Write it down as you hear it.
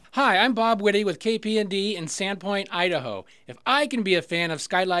Hi, I'm Bob Whitty with KPND in Sandpoint, Idaho. If I can be a fan of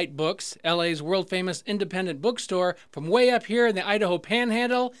Skylight Books, LA's world-famous independent bookstore, from way up here in the Idaho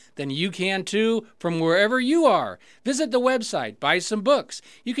Panhandle, then you can too, from wherever you are. Visit the website, buy some books.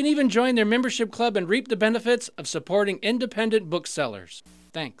 You can even join their membership club and reap the benefits of supporting independent booksellers.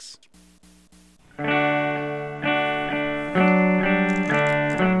 Thanks.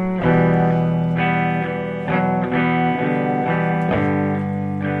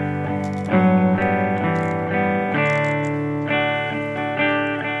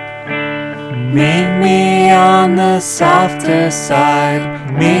 Meet me on the softer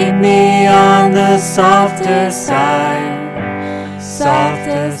side. Meet me on the softer side.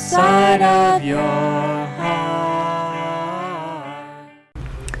 Softer side of your heart.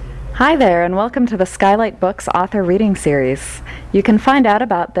 Hi there, and welcome to the Skylight Books Author Reading Series. You can find out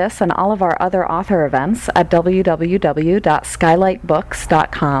about this and all of our other author events at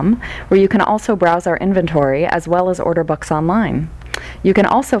www.skylightbooks.com, where you can also browse our inventory as well as order books online. You can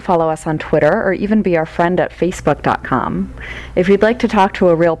also follow us on Twitter or even be our friend at facebook.com. If you'd like to talk to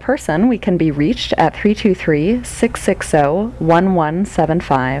a real person, we can be reached at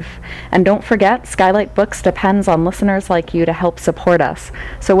 323-660-1175. And don't forget, Skylight Books depends on listeners like you to help support us.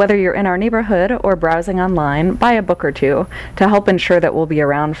 So whether you're in our neighborhood or browsing online, buy a book or two to help ensure that we'll be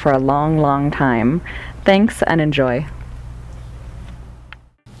around for a long, long time. Thanks and enjoy.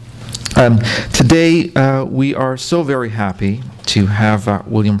 Today, we are so very happy to have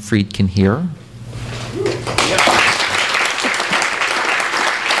William Friedkin here.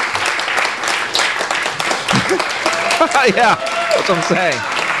 Yeah, that's what I'm saying.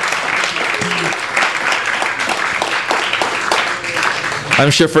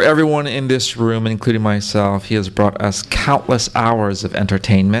 I'm sure for everyone in this room, including myself, he has brought us countless hours of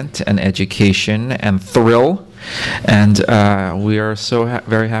entertainment and education and thrill. And we are so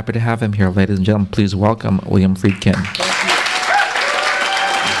very happy to have him here. Ladies and gentlemen, please welcome William Friedkin.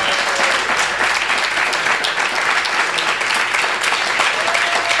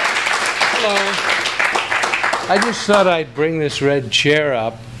 Hello. I just thought I'd bring this red chair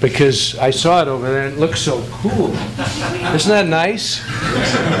up because I saw it over there and it looks so cool. Isn't that nice?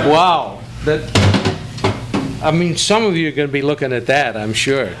 Wow. I mean, some of you are going to be looking at that, I'm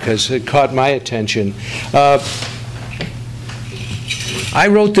sure, because it caught my attention. I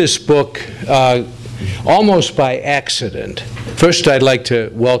wrote this book almost by accident. First, I'd like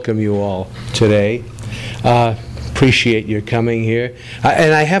to welcome you all today. Appreciate your coming here.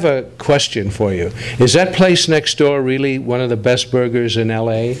 And I have a question for you. Is that place next door really one of the best burgers in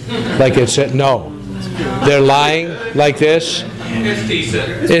L.A.? Like it said? No. They're lying like this? It's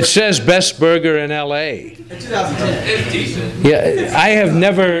decent. It says best burger in L.A. It's decent. Yeah, I have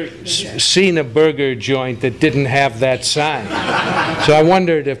never seen a burger joint that didn't have that sign. So I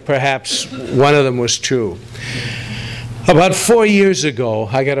wondered if perhaps one of them was true. About 4 years ago,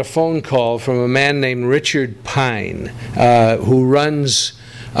 I got a phone call from a man named Richard Pine, who runs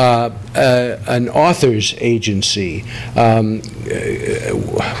an author's agency. What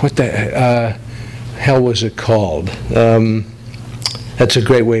the hell was it called? That's a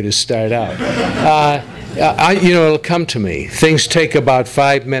great way to start out. It'll come to me. Things take about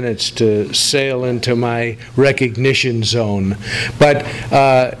 5 minutes to sail into my recognition zone. But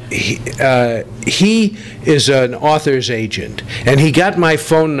he is an author's agent, and he got my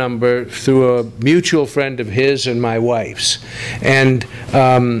phone number through a mutual friend of his and my wife's. And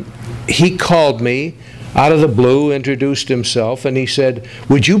he called me out of the blue, introduced himself, and he said,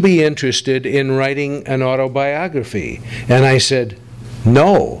 "Would you be interested in writing an autobiography?" And I said,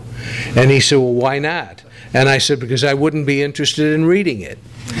 "No." And he said, "Well, why not?" And I said, "Because I wouldn't be interested in reading it."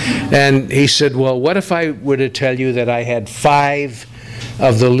 And he said, "Well, what if I were to tell you that I had 5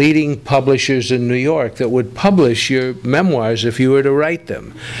 of the leading publishers in New York that would publish your memoirs if you were to write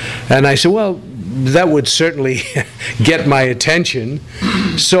them?" And I said, "Well, that would certainly get my attention."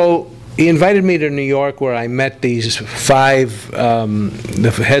 So he invited me to New York, where I met these 5,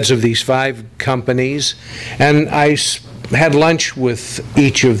 the heads of these 5 companies, and I had lunch with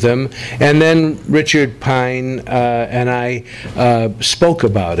each of them, and then Richard Pine and I spoke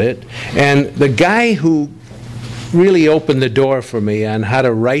about it. And the guy who really opened the door for me on how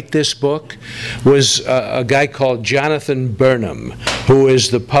to write this book was a guy called Jonathan Burnham, who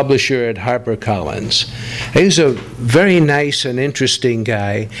is the publisher at Harper. He's a very nice and interesting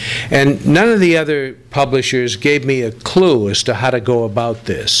guy, and none of the other publishers gave me a clue as to how to go about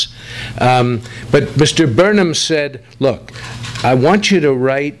this. But Mr. Burnham said, "Look, I want you to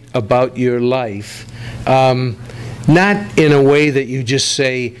write about your life, not in a way that you just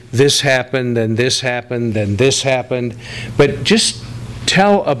say, this happened, and this happened, and this happened, but just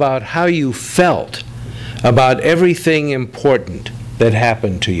tell about how you felt about everything important that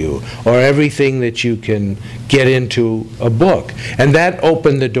happened to you, or everything that you can get into a book. And that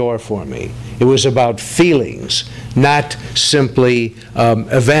opened the door for me. It was about feelings, not simply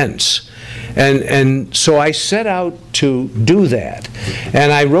events. And so I set out to do that.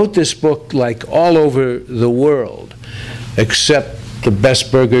 And I wrote this book like all over the world, except the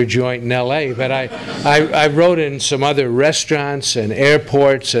best burger joint in L.A. But I wrote in some other restaurants and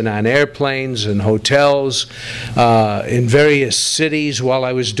airports and on airplanes and hotels, in various cities while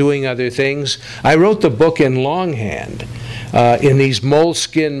I was doing other things. I wrote the book in longhand, in these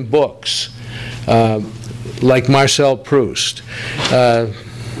moleskin books, like Marcel Proust.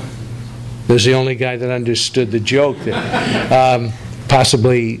 There's the only guy that understood the joke.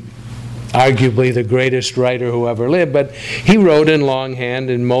 Possibly, arguably the greatest writer who ever lived, but he wrote in longhand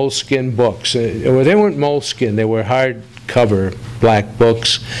in moleskin books. Or they weren't moleskin, they were hardcover black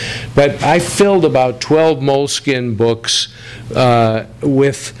books. But I filled about 12 moleskin books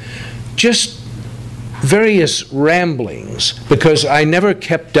with just various ramblings, because I never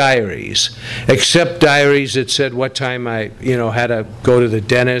kept diaries, except diaries that said what time I, had to go to the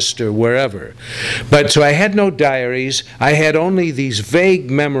dentist or wherever. But so I had no diaries. I had only these vague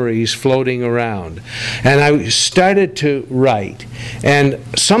memories floating around. And I started to write, and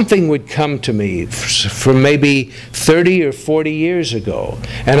something would come to me from maybe 30 or 40 years ago,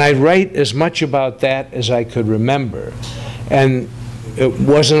 and I'd write as much about that as I could remember. And it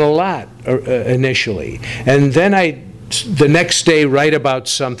wasn't a lot initially. And then the next day, write about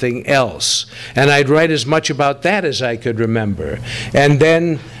something else. And I'd write as much about that as I could remember. And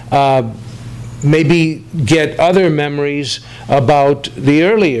then maybe get other memories about the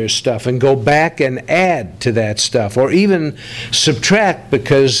earlier stuff and go back and add to that stuff, or even subtract,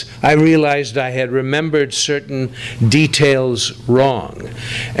 because I realized I had remembered certain details wrong.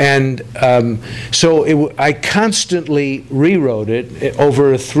 And so I constantly rewrote it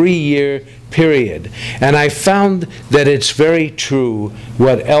over a 3-year period. And I found that it's very true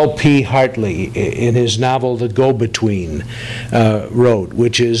what L.P. Hartley, in his novel The Go-Between, wrote,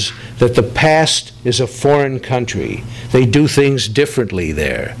 which is that the past is a foreign country. They do things differently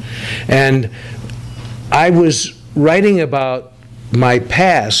there. And I was writing about my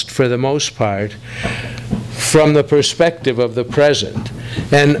past, for the most part, from the perspective of the present.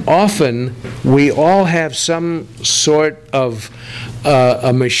 And often we all have some sort of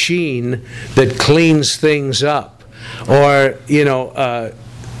a machine that cleans things up, or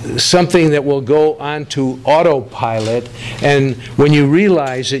something that will go onto autopilot, and when you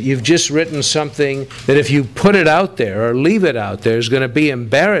realize that you've just written something that if you put it out there or leave it out there is going to be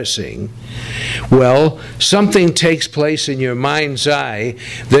embarrassing, well, something takes place in your mind's eye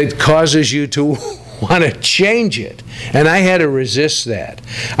that causes you to want to change it. And I had to resist that.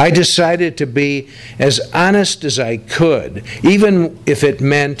 I decided to be as honest as I could, even if it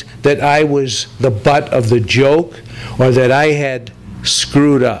meant that I was the butt of the joke or that I had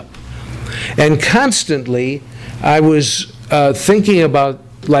screwed up. And constantly I was thinking about,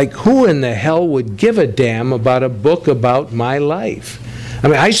 like, who in the hell would give a damn about a book about my life? I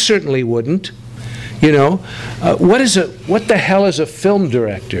mean, I certainly wouldn't. What the hell is a film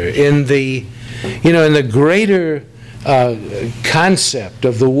director in the greater concept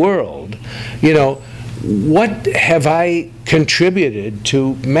of the world? What have I contributed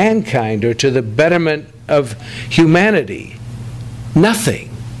to mankind or to the betterment of humanity? Nothing.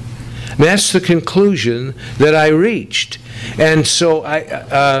 I mean, that's the conclusion that I reached. And so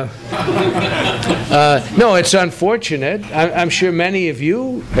no, it's unfortunate. I'm sure many of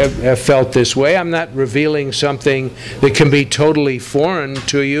you have felt this way. I'm not revealing something that can be totally foreign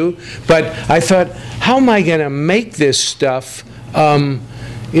to you, but I thought, how am I going to make this stuff in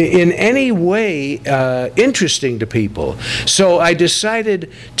any way interesting to people? So I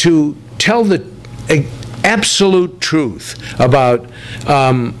decided to tell the absolute truth about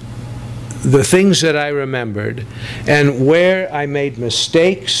the things that I remembered, and where I made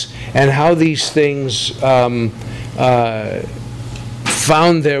mistakes, and how these things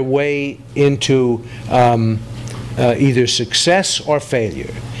found their way into either success or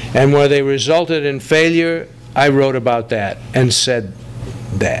failure. And where they resulted in failure, I wrote about that and said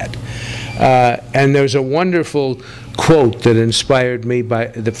that. And there's a wonderful quote that inspired me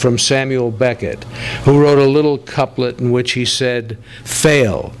from Samuel Beckett, who wrote a little couplet in which he said,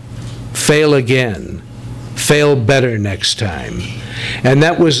 "Fail. Fail again, fail better next time." And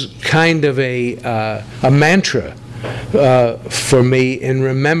that was kind of a mantra for me in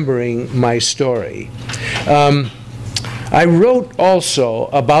remembering my story. I wrote also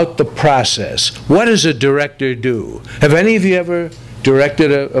about the process. What does a director do? Have any of you ever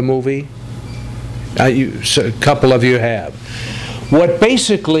directed a movie? So a couple of you have. What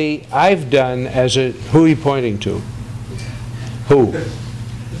basically I've done as a... Who are you pointing to? Who?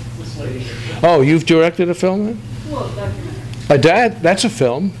 Oh, you've directed a film then? Well, documentary. That's a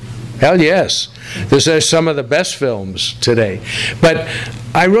film. Hell yes. These are some of the best films today. But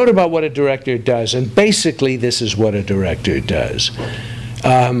I wrote about what a director does, and basically this is what a director does.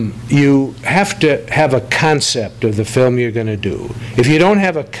 You have to have a concept of the film you're going to do. If you don't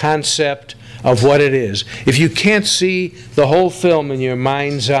have a concept of what it is, if you can't see the whole film in your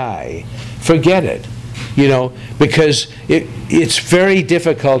mind's eye, forget it. You know, because it's very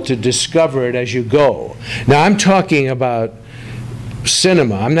difficult to discover it as you go. Now, I'm talking about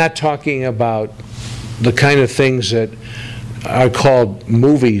cinema. I'm not talking about the kind of things that are called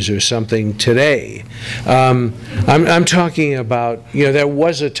movies or something today. I'm talking about, you know, there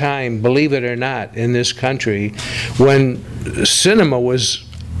was a time, believe it or not, in this country when cinema was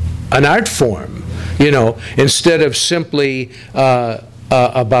an art form, you know, instead of simply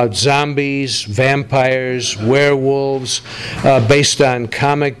about zombies, vampires, werewolves, based on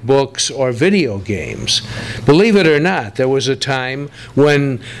comic books or video games. Believe it or not, there was a time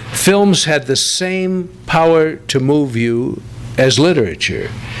when films had the same power to move you as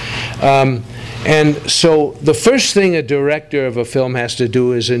literature. And so the first thing a director of a film has to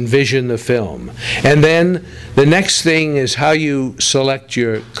do is envision the film. And then the next thing is how you select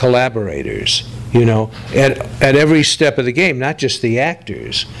your collaborators. You know, at every step of the game, not just the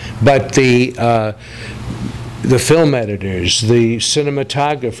actors, but the film editors, the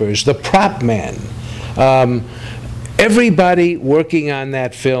cinematographers, the prop men. Everybody working on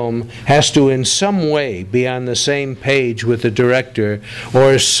that film has to in some way be on the same page with the director,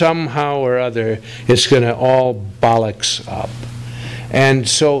 or somehow or other it's going to all bollocks up. And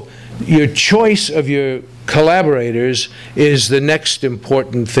so your choice of your collaborators is the next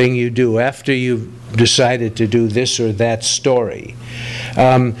important thing you do after you've decided to do this or that story.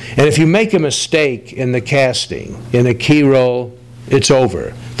 And if you make a mistake in the casting, in a key role, it's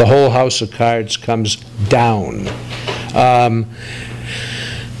over. The whole house of cards comes down.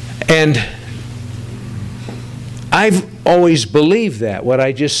 And I've always believed that, what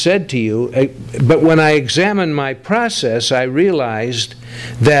I just said to you, but when I examined my process, I realized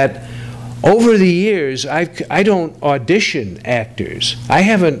that over the years, I don't audition actors. I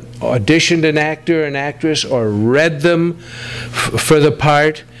haven't auditioned an actor, an actress, or read them for the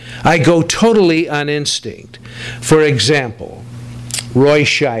part. I go totally on instinct. For example, Roy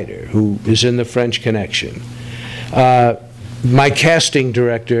Scheider, who is in the French Connection. My casting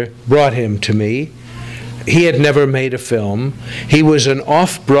director brought him to me. He had never made a film. He was an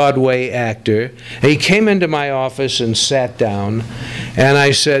off-Broadway actor. He came into my office and sat down, and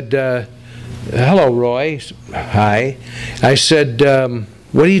I said, hello, Roy. Hi. I said,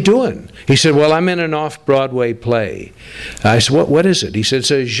 what are you doing? He said, well, I'm in an off-Broadway play. I said, what is it? He said,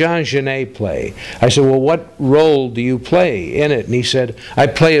 it's a Jean Genet play. I said, well, what role do you play in it? And he said, I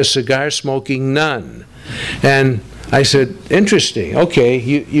play a cigar-smoking nun. And I said, interesting. Okay,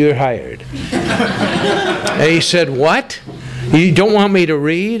 you're hired. And he said, what? You don't want me to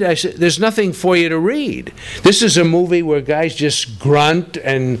read? I said, there's nothing for you to read. This is a movie where guys just grunt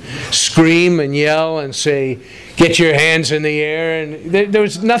and scream and yell and say, get your hands in the air, and there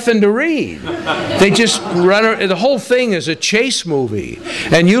was nothing to read. They just run, the whole thing is a chase movie.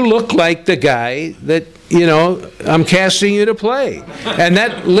 And you look like the guy that, you know, I'm casting you to play. And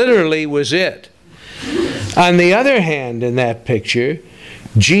that literally was it. On the other hand, in that picture,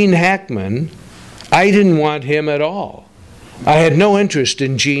 Gene Hackman, I didn't want him at all. I had no interest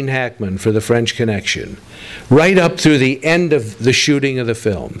in Gene Hackman for the French Connection, right up through the end of the shooting of the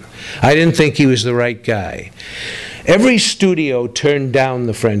film. I didn't think he was the right guy. Every studio turned down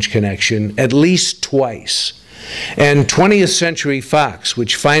the French Connection at least twice. And 20th Century Fox,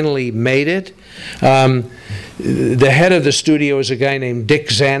 which finally made it, the head of the studio was a guy named Dick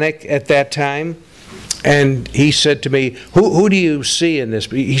Zanuck at that time. And he said to me, who do you see in this?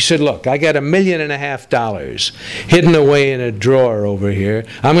 He said, look, I got $1.5 million hidden away in a drawer over here.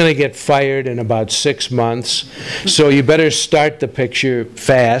 I'm going to get fired in about 6 months, so you better start the picture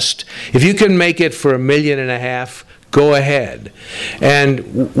fast. If you can make it for $1.5 million, go ahead.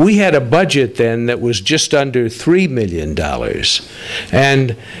 And we had a budget then that was just under $3 million.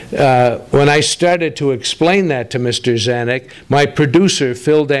 And when I started to explain that to Mr. Zanuck, my producer,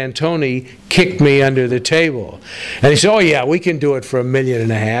 Phil D'Antoni, kicked me under the table. And he said, oh yeah, we can do it for $1.5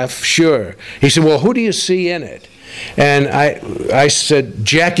 million, sure. He said, well, who do you see in it? And I said,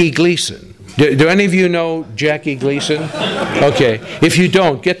 Jackie Gleason. Do any of you know Jackie Gleason? Okay. If you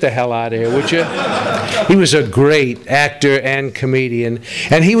don't, get the hell out of here, would you? He was a great actor and comedian,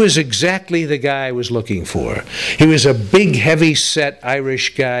 and he was exactly the guy I was looking for. He was a big, heavy-set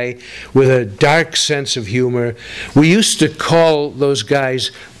Irish guy with a dark sense of humor. We used to call those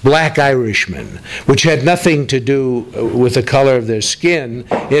guys Black Irishmen, which had nothing to do with the color of their skin.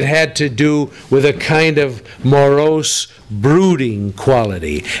 It had to do with a kind of morose, brooding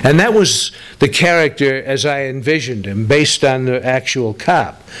quality. And that was the character as I envisioned him, based on the actual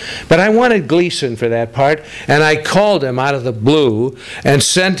cop. But I wanted Gleason for that part, and I called him out of the blue and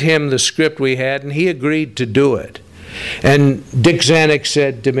sent him the script we had, and he agreed to do it. And Dick Zanuck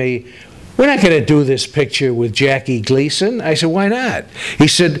said to me, "We're not going to do this picture with Jackie Gleason." I said, "Why not?" He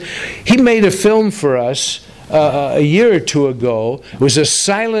said, "He made a film for us a year or two ago. It was a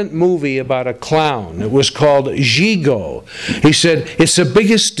silent movie about a clown. It was called Gigot." He said, "It's the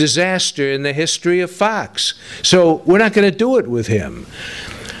biggest disaster in the history of Fox. So we're not going to do it with him."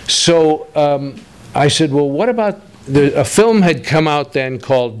 So I said, "Well, what about..." A film had come out then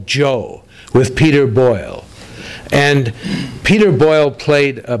called Joe with Peter Boyle. And Peter Boyle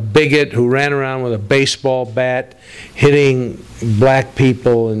played a bigot who ran around with a baseball bat hitting black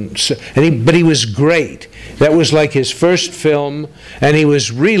people, but he was great. That was like his first film, and he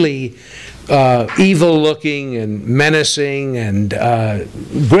was really evil-looking and menacing and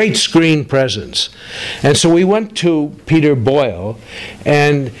great screen presence. And so we went to Peter Boyle,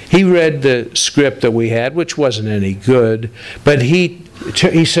 and he read the script that we had, which wasn't any good, but he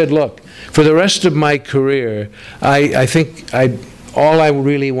said, "Look, for the rest of my career, I think all I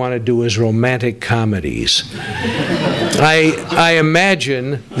really want to do is romantic comedies." I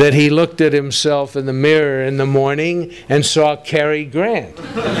imagine that he looked at himself in the mirror in the morning and saw Cary Grant.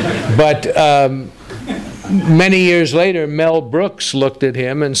 But many years later, Mel Brooks looked at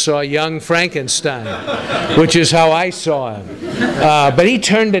him and saw Young Frankenstein, which is how I saw him. But he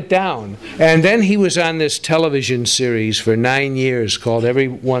turned it down. And then he was on this television series for 9 years called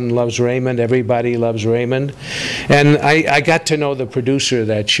Everyone Loves Raymond, Everybody Loves Raymond. And I got to know the producer of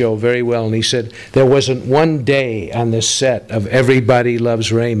that show very well, and he said there wasn't one day on the set of Everybody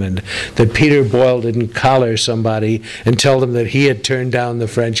Loves Raymond that Peter Boyle didn't collar somebody and tell them that he had turned down the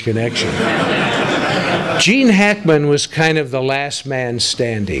French Connection. Gene Hackman was kind of the last man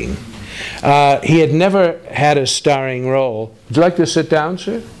standing. He had never had a starring role. Would you like to sit down,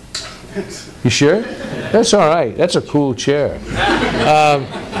 sir? You sure? That's all right. That's a cool chair.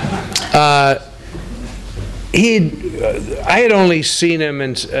 I had only seen him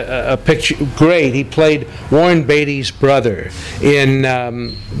in a picture. Great. He played Warren Beatty's brother in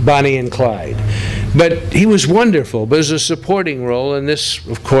Bonnie and Clyde. But he was wonderful. But it was a supporting role, and this,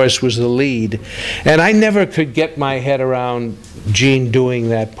 of course, was the lead. And I never could get my head around Gene doing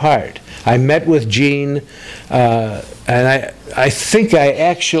that part. I met with Gene, and I think I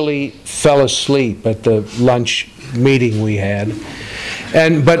actually fell asleep at the lunch meeting we had.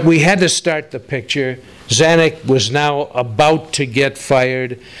 But we had to start the picture. Zanuck was now about to get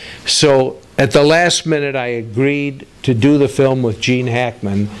fired. So at the last minute, I agreed to do the film with Gene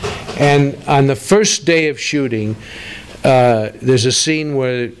Hackman. And on the first day of shooting, there's a scene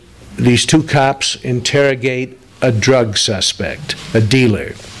where these two cops interrogate a drug suspect, a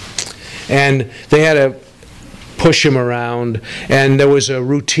dealer. And they had to push him around, and there was a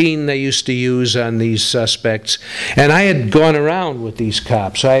routine they used to use on these suspects. And I had gone around with these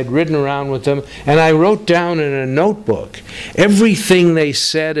cops. I had ridden around with them, and I wrote down in a notebook everything they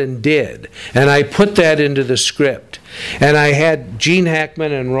said and did, and I put that into the script. And I had Gene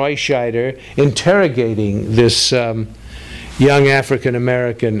Hackman and Roy Scheider interrogating this young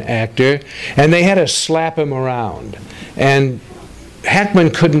African-American actor, and they had to slap him around. And Hackman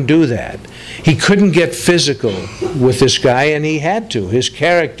couldn't do that. He couldn't get physical with this guy, and he had to. His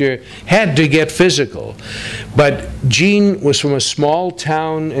character had to get physical. But Gene was from a small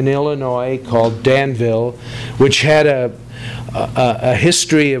town in Illinois called Danville, which had a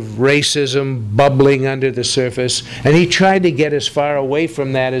history of racism bubbling under the surface, and he tried to get as far away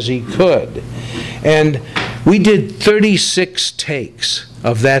from that as he could. And we did 36 takes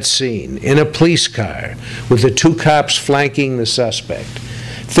of that scene in a police car with the two cops flanking the suspect.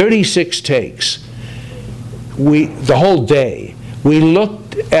 36 takes. The whole day. We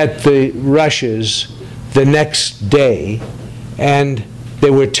looked at the rushes the next day, and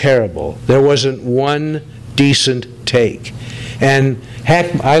they were terrible. There wasn't one decent take. And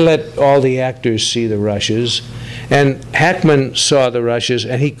I let all the actors see the rushes, and Hackman saw the rushes,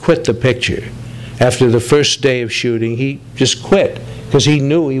 and he quit the picture. After the first day of shooting, he just quit because he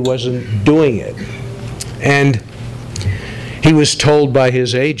knew he wasn't doing it. And he was told by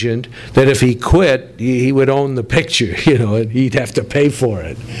his agent that if he quit, he would own the picture, and he'd have to pay for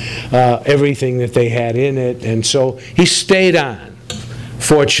it, everything that they had in it. And so he stayed on,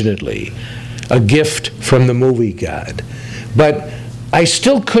 fortunately, a gift from the movie god. But I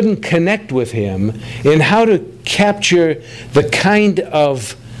still couldn't connect with him in how to capture the kind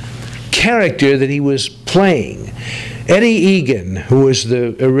of character that he was playing. Eddie Egan, who was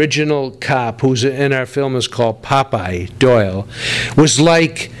the original cop, who's in our film is called Popeye Doyle, was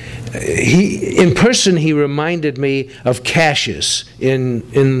like, in person he reminded me of Cassius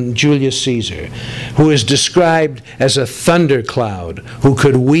in Julius Caesar, who is described as a thundercloud who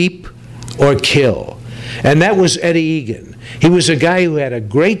could weep or kill. And that was Eddie Egan. He was a guy who had a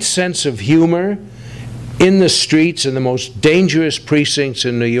great sense of humor in the streets in the most dangerous precincts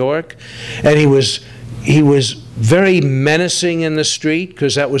in New York, and he was very menacing in the street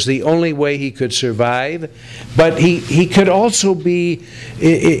because that was the only way he could survive. But he could also be,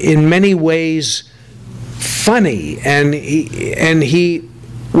 in many ways, funny, and he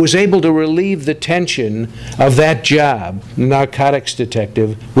was able to relieve the tension of that job, narcotics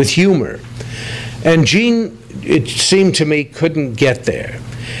detective, with humor. And Gene, it seemed to me, couldn't get there.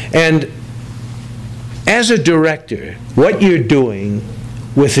 And as a director, what you're doing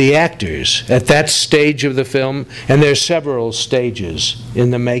with the actors at that stage of the film, and there's several stages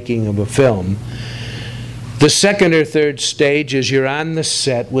in the making of a film, the second or third stage is you're on the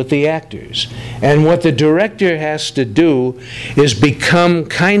set with the actors. And what the director has to do is become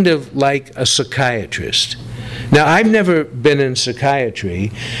kind of like a psychiatrist. Now, I've never been in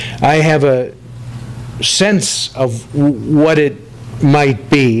psychiatry. I have a sense of what it might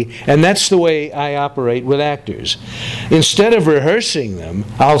be, and that's the way I operate with actors. Instead of rehearsing them,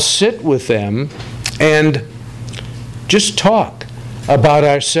 I'll sit with them and just talk about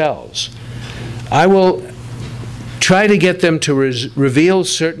ourselves. I will try to get them to reveal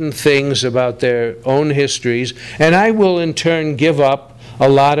certain things about their own histories, and I will in turn give up a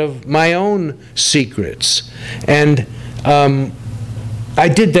lot of my own secrets. And I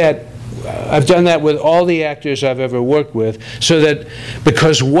did that. I've done that with all the actors I've ever worked with, so that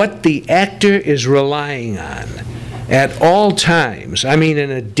because what the actor is relying on at all times, I mean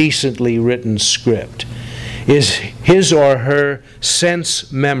in a decently written script, is his or her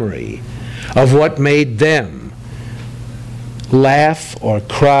sense memory of what made them laugh or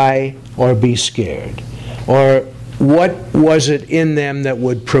cry or be scared, or what was it in them that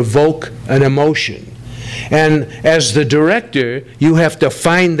would provoke an emotion. And as the director, you have to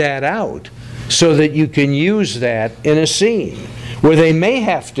find that out so that you can use that in a scene where they may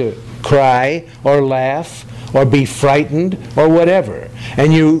have to cry or laugh or be frightened or whatever.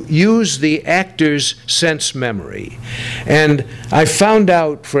 And you use the actor's sense memory. And I found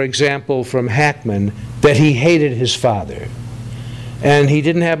out, for example, from Hackman, that he hated his father. And he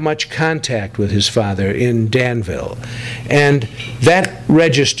didn't have much contact with his father in Danville. And that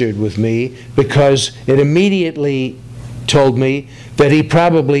registered with me because it immediately told me that he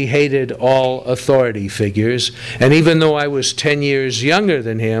probably hated all authority figures. And even though I was 10 years younger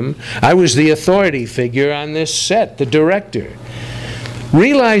than him, I was the authority figure on this set, the director.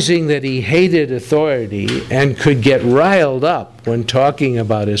 Realizing that he hated authority and could get riled up when talking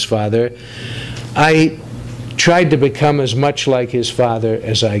about his father, I tried to become as much like his father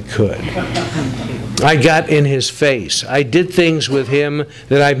as I could. I got in his face. I did things with him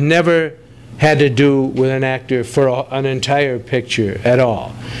that I've never had to do with an actor for an entire picture at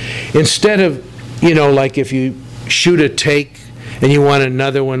all. Instead of, like if you shoot a take and you want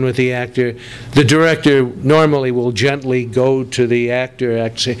another one with the actor, the director normally will gently go to the actor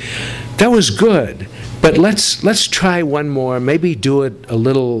and say, "That was good, but let's try one more. Maybe do it a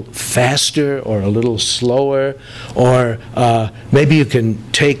little faster or a little slower, or maybe you can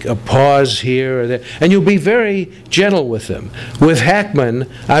take a pause here or there." And you'll be very gentle with them. With Hackman,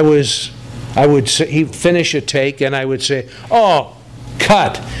 I would say, he'd finish a take and I would say, "Oh,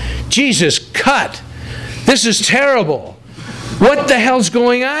 cut. Jesus, cut. This is terrible. What the hell's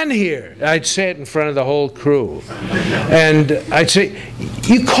going on here?" I'd say it in front of the whole crew. And I'd say,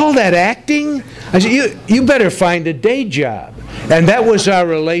 "You call that acting?" I said, you better find a day job. And that was our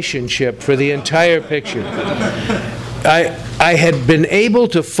relationship for the entire picture. I had been able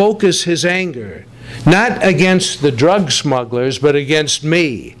to focus his anger, not against the drug smugglers, but against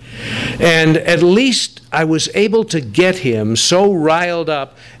me. And at least I was able to get him so riled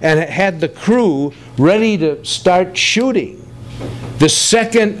up and had the crew ready to start shooting. The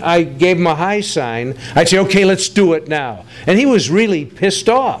second I gave him a high sign, I'd say, "Okay, let's do it now." And he was really pissed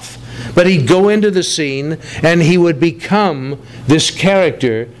off. But he'd go into the scene and he would become this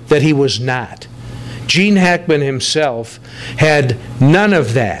character that he was not. Gene Hackman himself had none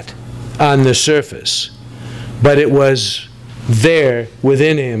of that on the surface, but it was there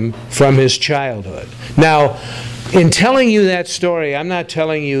within him from his childhood. Now, in telling you that story, I'm not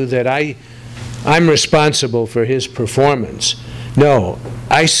telling you that I'm responsible for his performance. No,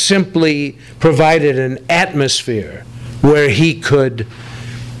 I simply provided an atmosphere where he could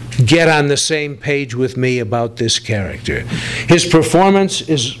get on the same page with me about this character. His performance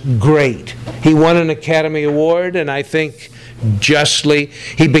is great. He won an Academy Award, and I think justly.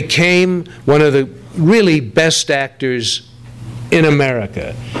 He became one of the really best actors in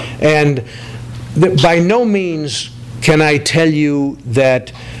America. And by no means can I tell you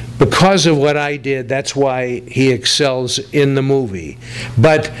that because of what I did, that's why he excels in the movie.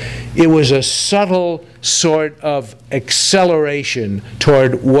 But it was a subtle sort of acceleration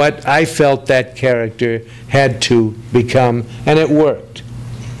toward what I felt that character had to become, and it worked.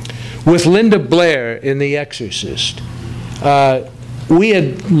 With Linda Blair in The Exorcist, we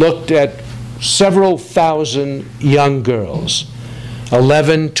had looked at several thousand young girls,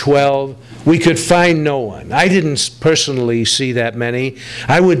 11, 12. We could find no one. I didn't personally see that many.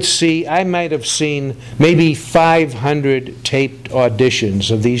 I might have seen maybe 500 taped auditions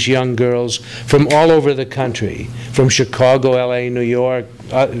of these young girls from all over the country, from Chicago, LA, New York,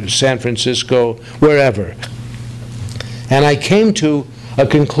 San Francisco, wherever. And I came to a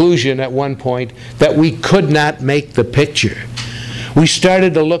conclusion at one point that we could not make the picture. We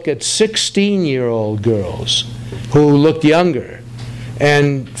started to look at 16-year-old girls who looked younger,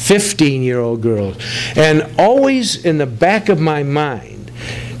 and 15-year-old girls. And always in the back of my mind,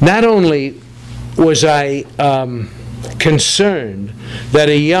 not only was I concerned that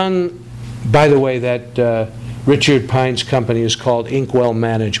a young, by the way, that Richard Pine's company is called Inkwell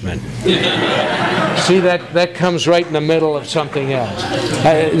Management. See, that comes right in the middle of something else.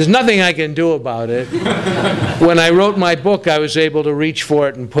 There's nothing I can do about it. When I wrote my book, I was able to reach for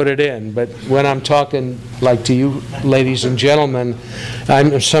it and put it in. But when I'm talking, like to you, ladies and gentlemen,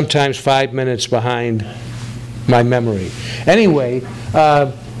 I'm sometimes 5 minutes behind my memory. Anyway,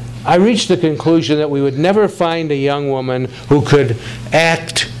 I reached the conclusion that we would never find a young woman who could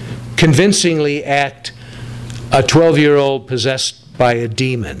convincingly act a 12-year-old possessed by a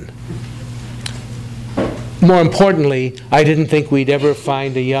demon. More importantly, I didn't think we'd ever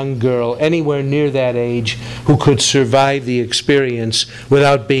find a young girl anywhere near that age who could survive the experience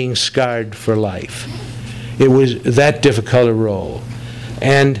without being scarred for life. It was that difficult a role.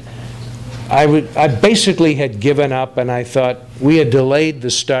 And I basically had given up, and I thought, we had delayed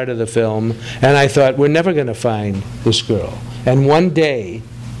the start of the film, and I thought, we're never going to find this girl. And one day,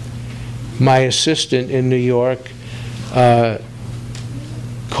 my assistant in New York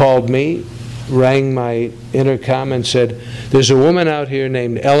called me, rang my intercom and said, there's a woman out here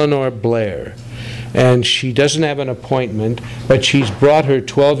named Eleanor Blair, and she doesn't have an appointment, but she's brought her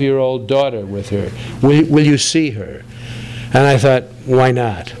 12-year-old daughter with her. Will you see her? And I thought, why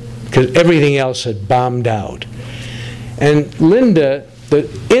not? Because everything else had bombed out. And Linda, the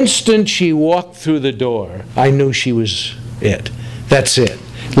instant she walked through the door, I knew she was it. That's it.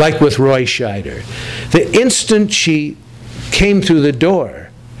 Like with Roy Scheider. The instant she came through the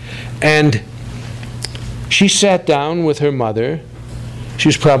door, and she sat down with her mother. She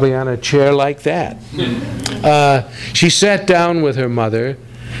was probably on a chair like that. She sat down with her mother,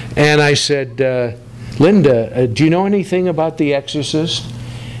 and I said, Linda, do you know anything about The Exorcist?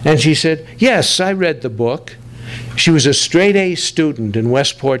 And she said, yes, I read the book. She was a straight-A student in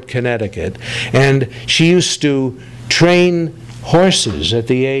Westport, Connecticut, and she used to train horses at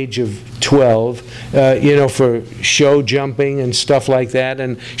the age of 12, for show jumping and stuff like that.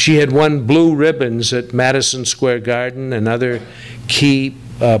 And she had won blue ribbons at Madison Square Garden and other key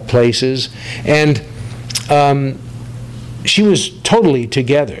places. And she was totally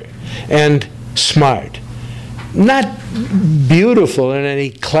together and smart. Not beautiful in any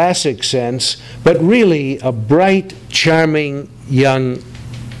classic sense, but really a bright, charming young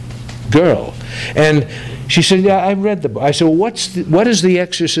girl. And she said, yeah, I read the book. I said, well, what is The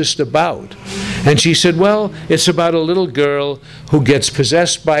Exorcist about? And she said, well, it's about a little girl who gets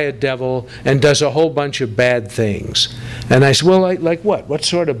possessed by a devil and does a whole bunch of bad things. And I said, well, like what? What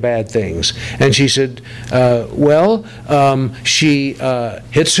sort of bad things? And she said, she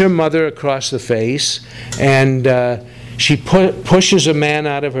hits her mother across the face, and she pushes a man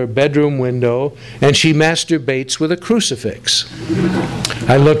out of her bedroom window, and she masturbates with a crucifix.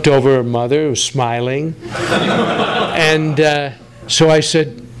 I looked over her mother, who was smiling, and so I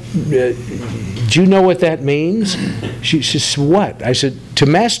said, do you know what that means? She says, what? I said, to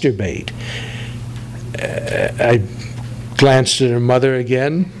masturbate. I glanced at her mother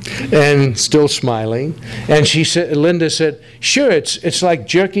again, and still smiling. And she said, Linda said, "Sure, it's like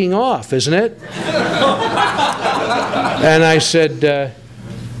jerking off, isn't it?" And I said,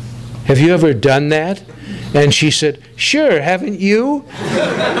 "Have you ever done that?" And she said, "Sure, haven't you?"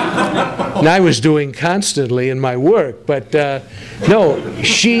 And I was doing constantly in my work, but no,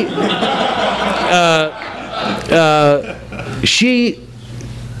 she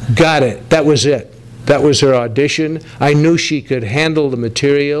got it. That was it. That was her audition. I knew she could handle the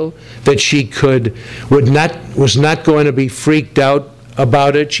material, that she was not going to be freaked out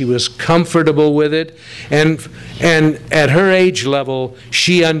about it. She was comfortable with it, and at her age level,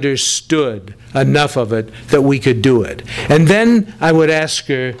 she understood enough of it that we could do it. And then I would ask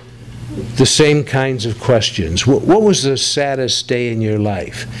her the same kinds of questions. What was the saddest day in your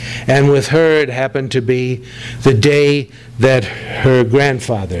life? And with her, it happened to be the day that her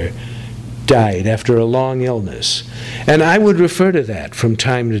grandfather died after a long illness. And I would refer to that from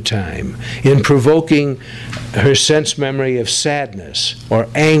time to time in provoking her sense memory of sadness or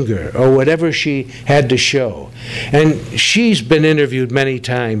anger or whatever she had to show. And she's been interviewed many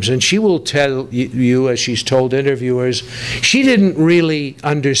times, and she will tell you, as she's told interviewers, she didn't really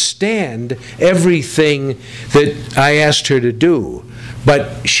understand everything that I asked her to do,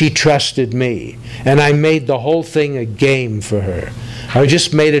 but she trusted me. And I made the whole thing a game for her. I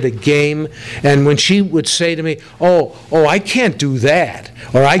just made it a game, and when she would say to me, oh, I can't do that,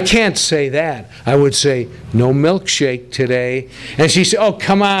 or I can't say that, I would say, "No milkshake today." And she'd say, "Oh,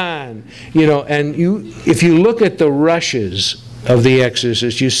 come on." And if you look at the rushes of The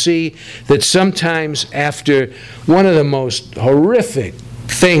Exorcist, you see that sometimes after one of the most horrific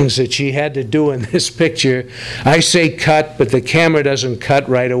things that she had to do in this picture, I say cut, but the camera doesn't cut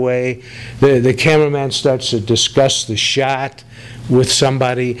right away. The cameraman starts to discuss the shot with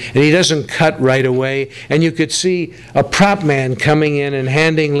somebody, and he doesn't cut right away, and you could see a prop man coming in and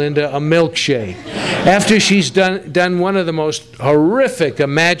handing Linda a milkshake. After she's done one of the most horrific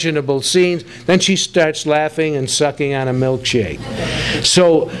imaginable scenes, then she starts laughing and sucking on a milkshake.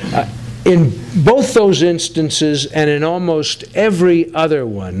 So in both those instances, and in almost every other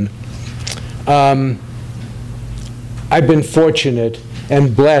one, I've been fortunate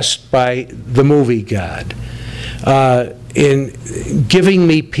and blessed by the movie God in giving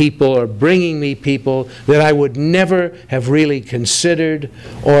me people or bringing me people that I would never have really considered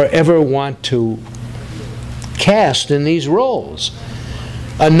or ever want to cast in these roles.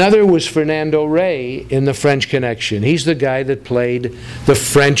 Another was Fernando Rey in The French Connection. He's the guy that played the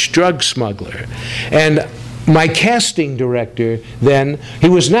French drug smuggler. And my casting director then, he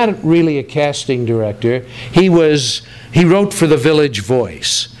was not really a casting director. He wrote for The Village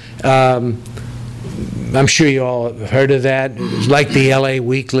Voice. I'm sure you all have heard of that. It was like the LA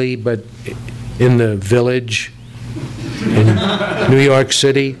Weekly, but in the Village in New York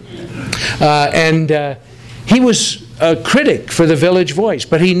City. He was a critic for The Village Voice,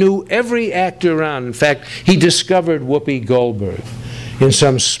 but he knew every actor around. In fact, he discovered Whoopi Goldberg in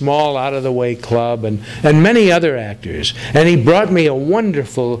some small, out-of-the-way club, and many other actors. And he brought me a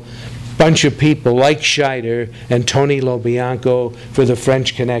wonderful bunch of people like Scheider and Tony LoBianco for The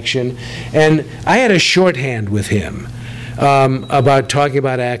French Connection. And I had a shorthand with him about talking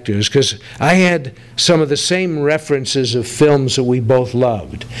about actors, because I had some of the same references of films that we both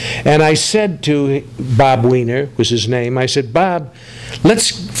loved. And I said to Bob Weiner, was his name, I said, "Bob,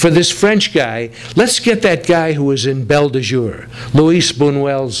 for this French guy, let's get that guy who was in Belle de Jour, Luis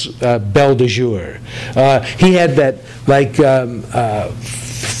Buñuel's Belle de Jour." He had that,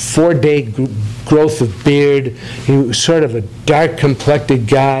 4-day growth of beard. He was sort of a dark-complected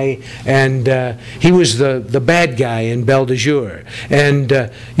guy, and he was the bad guy in Belle de Jour. And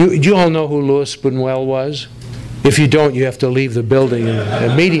you all know who Luis Buñuel was? If you don't, you have to leave the building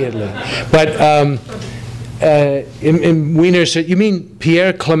immediately. But and Weiner said, "You mean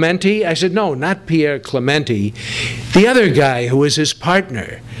Pierre Clementi?" I said, "No, not Pierre Clementi. The other guy who was his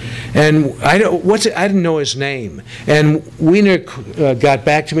partner." And I didn't know his name. And Weiner got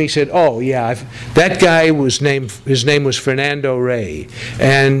back to me. He said, "Oh yeah, that guy his name was Fernando Rey,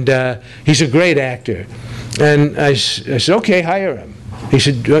 and he's a great actor." And I said, "Okay, hire him." He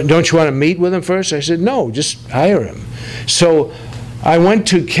said, "Don't you want to meet with him first?" I said, "No, just hire him." So I went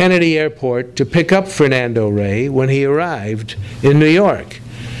to Kennedy Airport to pick up Fernando Rey when he arrived in New York.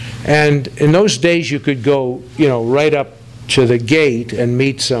 And in those days, you could go, right up to the gate and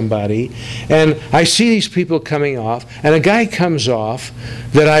meet somebody. And I see these people coming off, and a guy comes off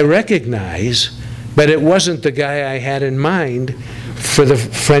that I recognize, but it wasn't the guy I had in mind for The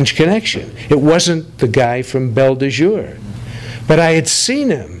French Connection. It wasn't the guy from Belle de Jour. But I had seen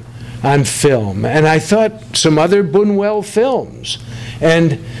him on film. And I thought some other Buñuel films.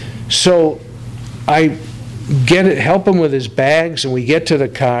 And so I help him with his bags, and we get to the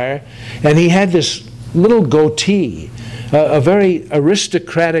car, and he had this little goatee, a very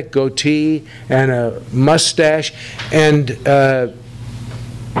aristocratic goatee and a mustache, and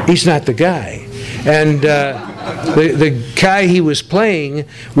he's not the guy. And the guy he was playing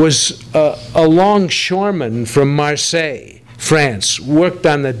was a longshoreman from Marseille, France, worked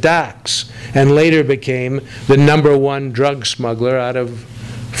on the docks, and later became the #1 drug smuggler out of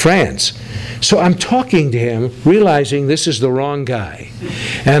France. So I'm talking to him, realizing this is the wrong guy.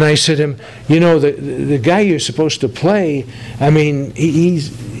 And I said to him, you know, the guy you're supposed to play, I mean,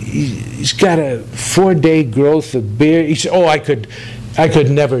 he's got a 4-day growth of beard. He said, oh, I could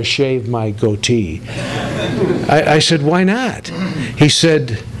never shave my goatee. I said, why not? He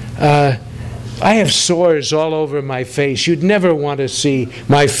said, I have sores all over my face. You'd never want to see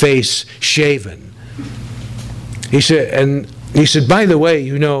my face shaven. He said, by the way,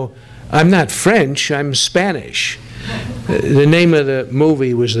 you know, I'm not French, I'm Spanish. The name of the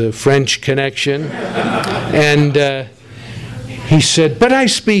movie was The French Connection. And he said, but I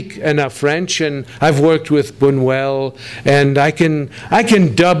speak enough French, and I've worked with Buñuel, and I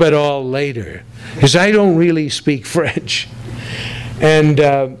can dub it all later, because I don't really speak French.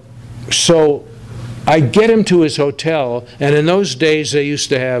 And so I get him to his hotel, and in those days they used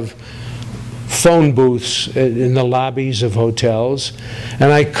to have phone booths in the lobbies of hotels,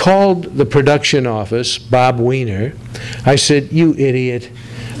 and I called the production office, Bob Weiner. I said, you idiot,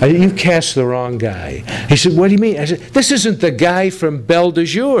 you cast the wrong guy. He said, what do you mean? I said, this isn't the guy from Belle de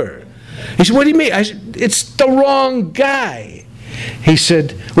Jour. He said, what do you mean? I said, it's the wrong guy. He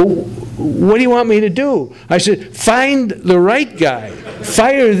said, well, what do you want me to do? I said, find the right guy,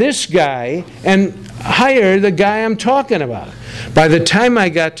 fire this guy, and hire the guy I'm talking about. By the time I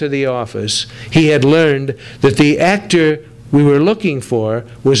got to the office, he had learned that the actor we were looking for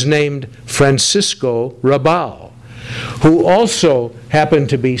was named Francisco Rabal, who also happened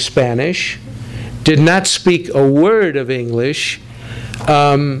to be Spanish, did not speak a word of English,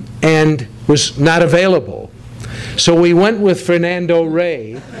 and was not available. So we went with Fernando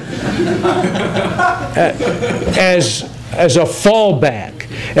Rey as a fallback.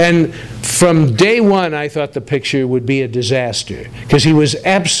 And from day one, I thought the picture would be a disaster, because he was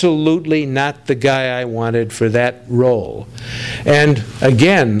absolutely not the guy I wanted for that role. And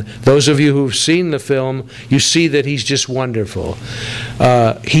again, those of you who've seen the film, you see that he's just wonderful.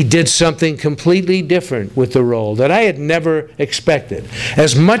 He did something completely different with the role that I had never expected.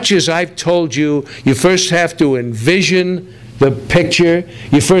 As much as I've told you, you first have to envision the picture,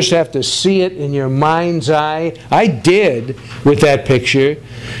 you first have to see it in your mind's eye. I did with that picture,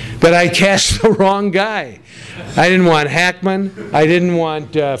 but I cast the wrong guy. I didn't want Hackman, I didn't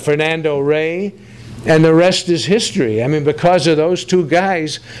want Fernando Rey, and the rest is history. I mean, because of those two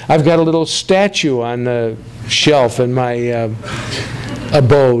guys, I've got a little statue on the shelf in my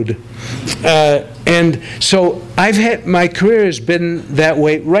abode. And so my career has been that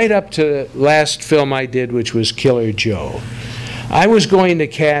way right up to the last film I did, which was Killer Joe. I was going to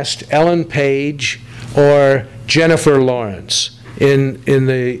cast Ellen Page or Jennifer Lawrence in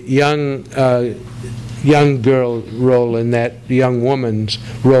the young girl role in that, young woman's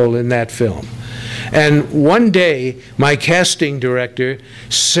role in that film. And one day, my casting director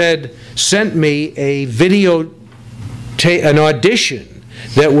sent me a an audition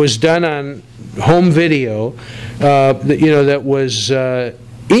that was done on home video, that was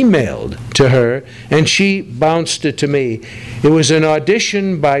emailed to her, and she bounced it to me. It was an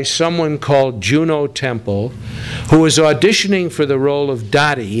audition by someone called Juno Temple, who was auditioning for the role of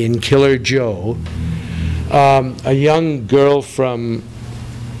Dottie in Killer Joe, a young girl from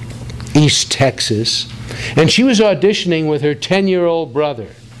East Texas, and she was auditioning with her 10-year-old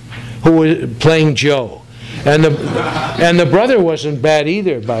brother, who was playing Joe. And the brother wasn't bad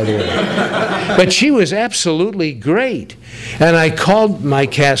either, by the way. But she was absolutely great. And I called my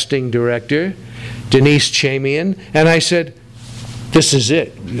casting director, Denise Chamian, and I said, this is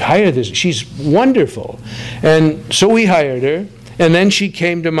it. Hire this. She's wonderful. And so we hired her, and then she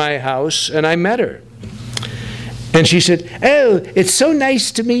came to my house, and I met her. And she said, oh, it's so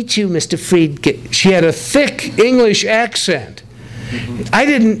nice to meet you, Mr. Friedkin. She had a thick English accent.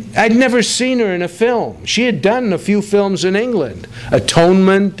 I'd never seen her in a film. She had done a few films in England,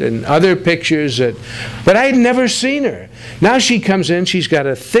 Atonement and other pictures, but I had never seen her. Now she comes in, she's got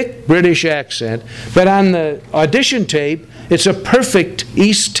a thick British accent, but on the audition tape, It's a perfect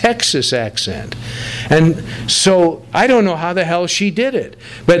East Texas accent. And so I don't know how the hell she did it.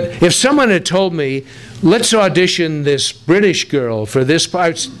 But if someone had told me, let's audition this British girl for this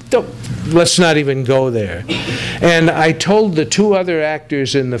part, let's not even go there. And I told the two other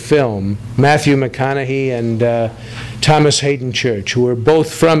actors in the film, Matthew McConaughey and Thomas Hayden Church, who were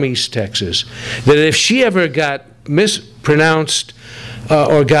both from East Texas, that if she ever got mispronounced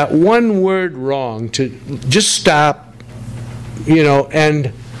or got one word wrong, to just stop,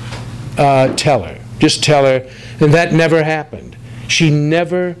 and tell her. Just tell her. And that never happened. She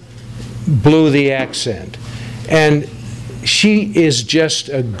never blew the accent. And she is just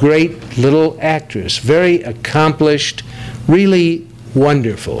a great little actress, very accomplished, really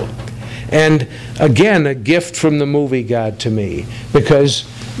wonderful. And again, a gift from the movie god to me, because,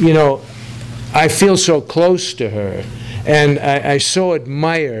 I feel so close to her, and I so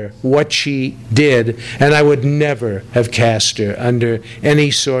admire what she did, and I would never have cast her under any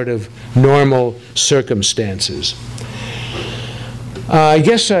sort of normal circumstances. I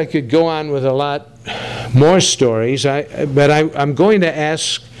guess I could go on with a lot more stories, but I'm going to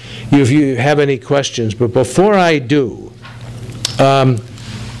ask you if you have any questions. But before I do, I'm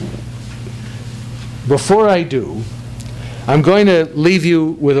going to leave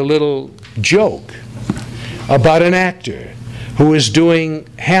you with a little joke about an actor who is doing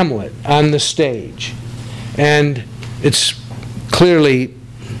Hamlet on the stage. And it's clearly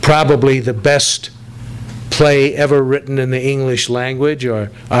probably the best play ever written in the English language,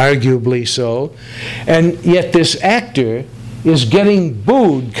 or arguably so. And yet this actor is getting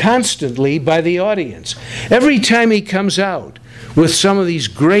booed constantly by the audience. Every time he comes out with some of these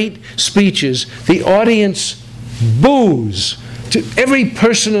great speeches, the audience boos. Every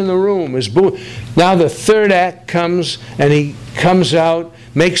person in the room is booing. Now the third act comes, and he comes out,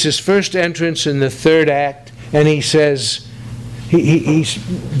 makes his first entrance in the third act, and he says, he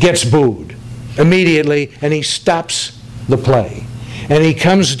gets booed immediately, and he stops the play. And he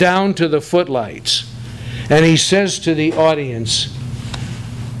comes down to the footlights, and he says to the audience,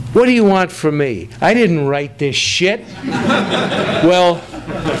 "What do you want from me? I didn't write this shit." Well,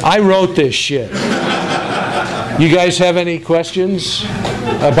 I wrote this shit. You guys have any questions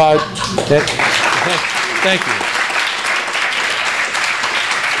about that? Thank you.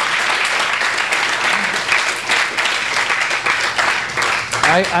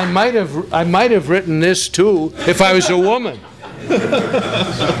 I might have written this too if I was a woman.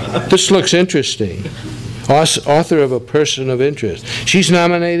 This looks interesting. Author of A Person of Interest. She's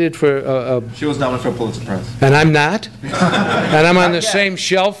nominated for She was nominated for a Pulitzer Prize. And I'm not? And I'm on the same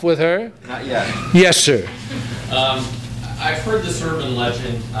shelf with her? Not yet. Yes, sir. I've heard this urban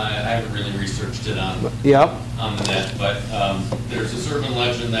legend. I haven't really researched it on the net, but there's this urban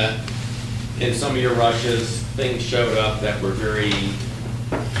legend that in some of your rushes, things showed up that weren't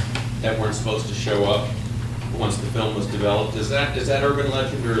supposed to show up once the film was developed. Is that urban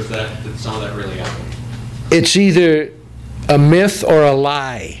legend, or did some of that really happen? It's either a myth or a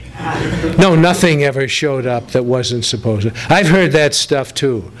lie. No, nothing ever showed up that wasn't supposed to. I've heard that stuff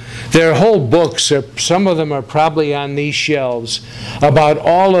too. There are whole books, some of them are probably on these shelves, about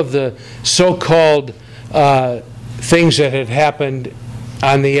all of the so-called things that had happened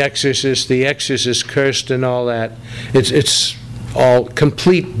on The Exorcist, The Exorcist Cursed and all that. It's all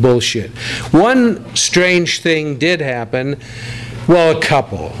complete bullshit. One strange thing did happen. Well, a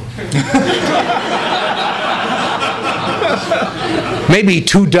couple. Maybe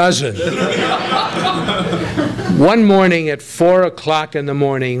 24. One morning at 4 o'clock in the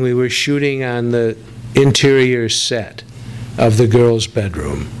morning, we were shooting on the interior set of the girls'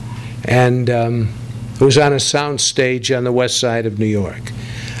 bedroom. And it was on a sound stage on the west side of New York.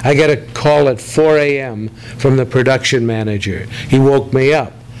 I got a call at 4 a.m. from the production manager. He woke me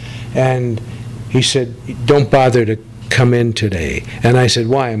up, and he said, "Don't bother to come in today." And I said,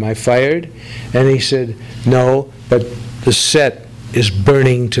 "Why, am I fired?" And he said, "No, but the set is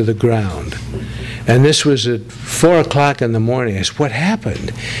burning to the ground." And this was at 4 o'clock in the morning. I said, "What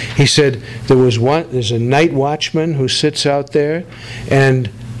happened?" He said, there's a night watchman who sits out there,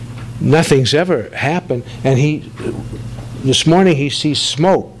 and nothing's ever happened. And this morning he sees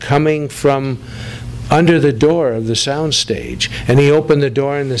smoke coming from under the door of the soundstage. And he opened the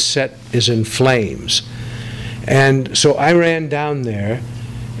door, and the set is in flames. And so I ran down there,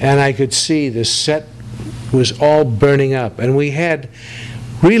 and I could see the set was all burning up. And we had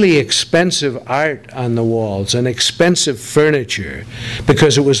really expensive art on the walls and expensive furniture,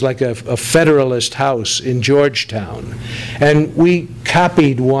 because it was like a Federalist house in Georgetown. And we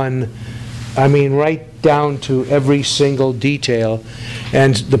copied one, right down to every single detail.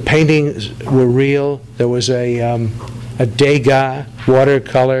 And the paintings were real. There was a a Degas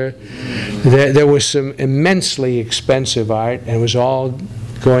watercolor. There was some immensely expensive art, and it was all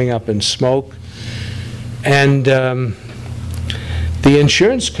going up in smoke. And the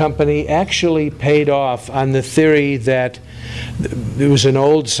insurance company actually paid off on the theory that there was an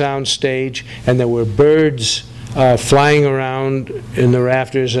old sound stage and there were birds flying around in the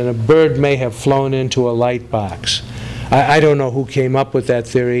rafters, and a bird may have flown into a light box. I don't know who came up with that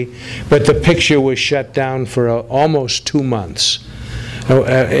theory, but the picture was shut down for almost 2 months.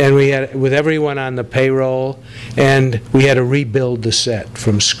 And we had, with everyone on the payroll, and we had to rebuild the set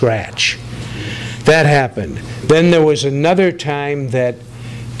from scratch. That happened. Then there was another time that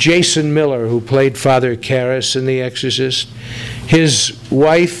Jason Miller, who played Father Karras in The Exorcist, his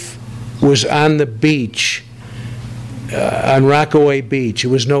wife was on the beach, on Rockaway Beach. It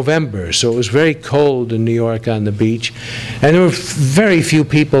was November, so it was very cold in New York on the beach, and there were very few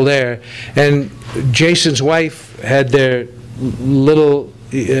people there. And Jason's wife had their little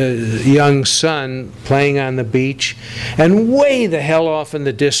young son playing on the beach, and way the hell off in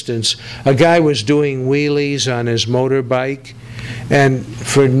the distance, a guy was doing wheelies on his motorbike, and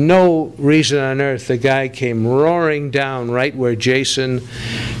for no reason on earth, the guy came roaring down right where Jason's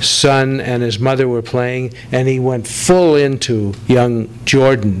son and his mother were playing, and he went full into young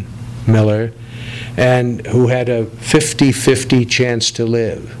Jordan Miller, and who had a 50-50 chance to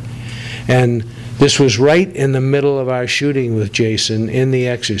live. And this was right in the middle of our shooting with Jason in The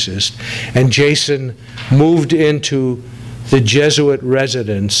Exorcist, and Jason moved into the Jesuit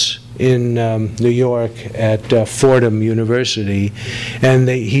residence in New York at Fordham University, and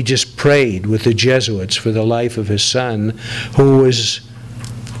he just prayed with the Jesuits for the life of his son, who was,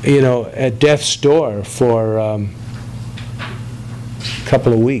 at death's door for a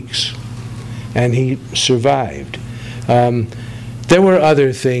couple of weeks, and he survived. There were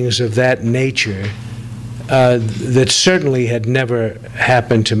other things of that nature that certainly had never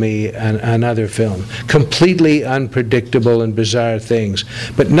happened to me on other film. Completely unpredictable and bizarre things,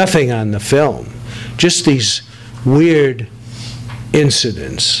 but nothing on the film. Just these weird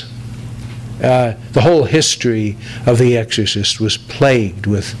incidents. The whole history of The Exorcist was plagued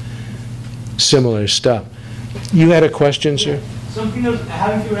with similar stuff. You had a question, sir? Something else, I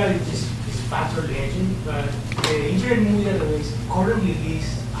haven't figured out if this is fact or legend, but the internet movie database currently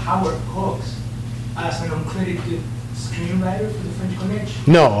lists Howard Hawks as an uncredited screenwriter for the French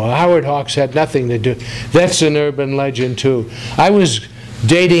Connection. No, Howard Hawks had nothing to do. That's an urban legend, too. I was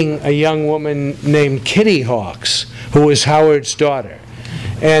dating a young woman named Kitty Hawks, who was Howard's daughter.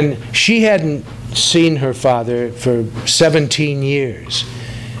 And she hadn't seen her father for 17 years.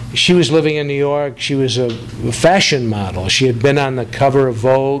 She was living in New York. She was a fashion model. She had been on the cover of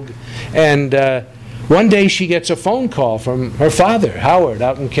Vogue. And one day she gets a phone call from her father, Howard,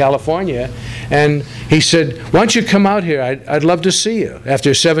 out in California. And he said, "Why don't you come out here? I'd love to see you,"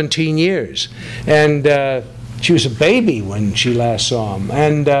 after 17 years. And she was a baby when she last saw him.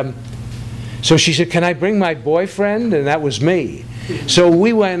 And so she said, "Can I bring my boyfriend?" And that was me. So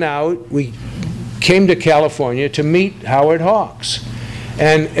we went out. We came to California to meet Howard Hawks.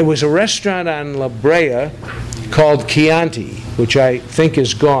 And it was a restaurant on La Brea called Chianti, which I think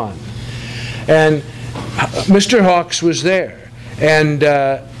is gone. And Mr. Hawks was there. And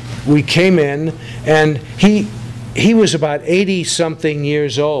we came in, and he was about 80-something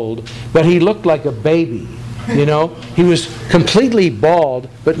years old, but he looked like a baby, He was completely bald,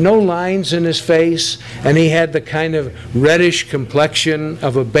 but no lines in his face, and he had the kind of reddish complexion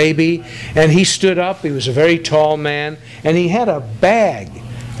of a baby. And he stood up. He was a very tall man, and he had a bag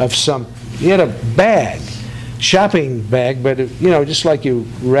of he had a bag, shopping bag, but just like you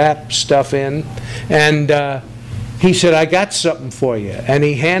wrap stuff in. And he said, "I got something for you," and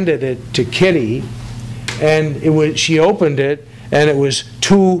he handed it to Kitty, and she opened it, and it was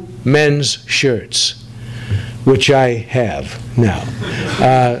 2 men's shirts, which I have now.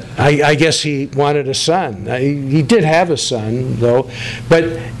 I guess he wanted a son. He did have a son, though. But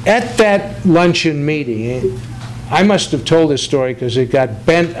at that luncheon meeting, I must have told this story because it got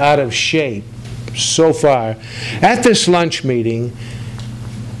bent out of shape so far. At this lunch meeting,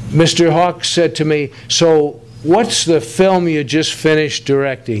 Mr. Hawks said to me, "So what's the film you just finished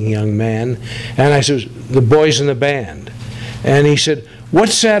directing, young man?" And I said, "The Boys in the Band." And he said,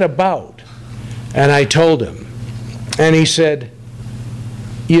 "What's that about?" And I told him. And he said,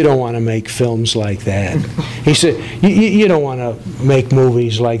 "You don't want to make films like that." He said, you don't want to make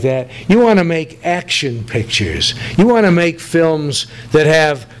movies like that. You want to make action pictures. You want to make films that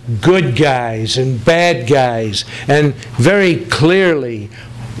have good guys and bad guys and very clearly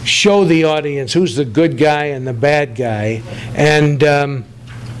show the audience who's the good guy and the bad guy. And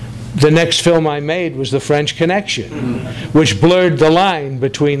the next film I made was The French Connection, which blurred the line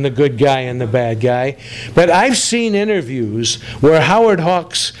between the good guy and the bad guy. But I've seen interviews where Howard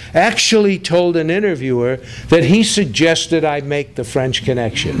Hawks actually told an interviewer that he suggested I make The French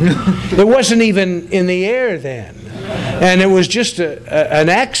Connection. It wasn't even in the air then. And it was just an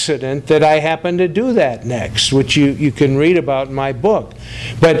accident that I happened to do that next, which you can read about in my book.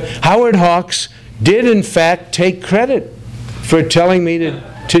 But Howard Hawks did, in fact, take credit for telling me to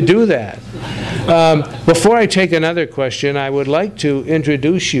do that. Before I take another question, I would like to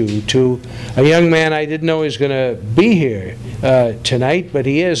introduce you to a young man I didn't know he was going to be here tonight, but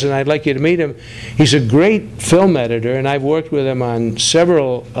he is, and I'd like you to meet him. He's a great film editor, and I've worked with him on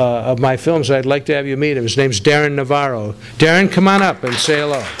several of my films. I'd like to have you meet him. His name's Darren Navarro. Darren, come on up and say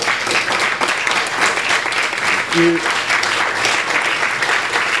hello.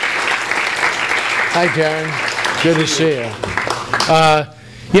 Hi, Darren. Good to see you.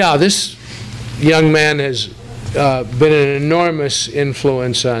 Yeah, this young man has been an enormous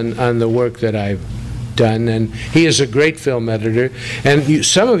influence on the work that I've done, and he is a great film editor. And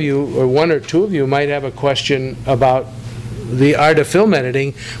some of you, or one or two of you, might have a question about the art of film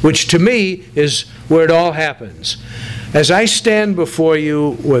editing, which to me is where it all happens. As I stand before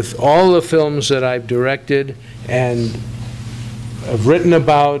you with all the films that I've directed and have written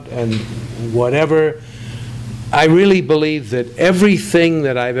about and whatever, I really believe that everything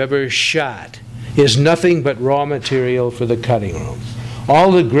that I've ever shot is nothing but raw material for the cutting room.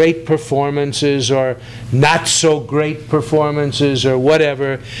 All the great performances or not so great performances or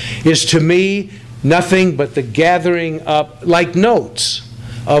whatever is to me nothing but the gathering up, like notes,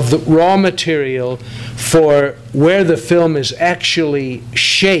 of the raw material for where the film is actually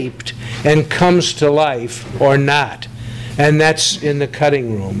shaped and comes to life or not. And that's in the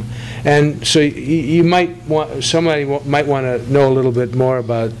cutting room. And so you might want, somebody might want to know a little bit more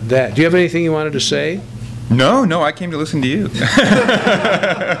about that. Do you have anything you wanted to say? No, I came to listen to you.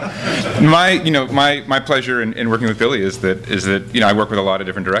 My pleasure in working with Billy is that I work with a lot of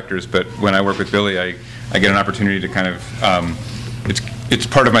different directors, but when I work with Billy, I get an opportunity to kind of it's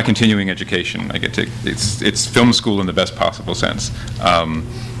part of my continuing education. I get to it's film school in the best possible sense,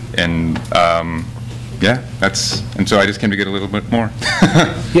 yeah, and so I just came to get a little bit more.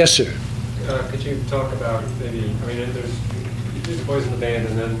 Yes, sir. Could you talk about maybe, you did The Boys in the Band,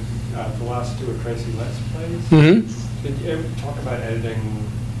 and then the last two are Tracy Letts plays. Mm-hmm. Did you ever talk about editing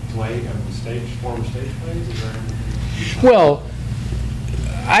former stage plays? Is there anything? Well,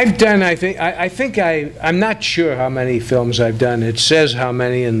 I've done, I'm not sure how many films I've done. It says how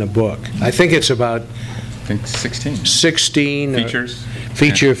many in the book. I think it's about 16. 16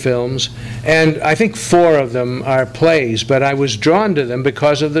 feature films, and I think 4 of them are plays, but I was drawn to them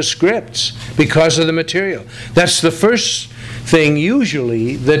because of the scripts, because of the material. That's the first thing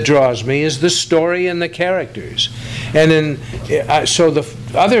usually that draws me, is the story and the characters. And so the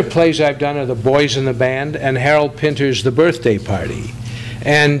other plays I've done are The Boys in the Band and Harold Pinter's The Birthday Party,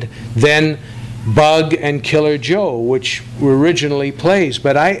 and then Bug and Killer Joe, which were originally plays,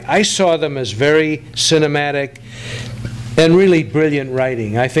 but I saw them as very cinematic and really brilliant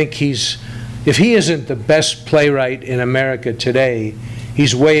writing. I think if he isn't the best playwright in America today,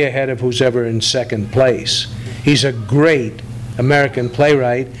 he's way ahead of who's ever in second place. He's a great American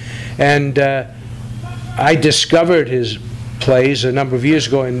playwright, and I discovered his plays a number of years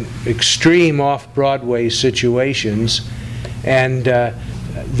ago in extreme off-Broadway situations, and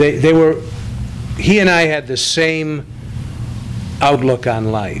he and I had the same outlook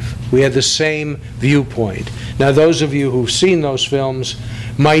on life. We had the same viewpoint. Now, those of you who've seen those films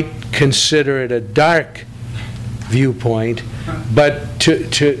might consider it a dark viewpoint, but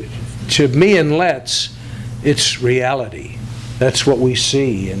to me and Letts, it's reality. That's what we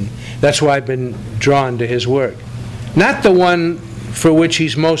see, and that's why I've been drawn to his work. Not the one for which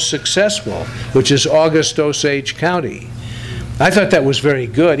he's most successful, which is August Osage County. I thought that was very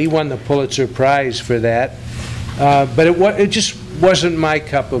good. He won the Pulitzer Prize for that, but it just wasn't my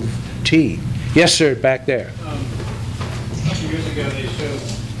cup of tea. Yes, sir, back there. A few years ago,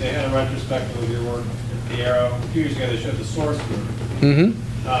 they had a retrospective of your work at the Arrow. A few years ago, they showed the source work. Mm-hmm.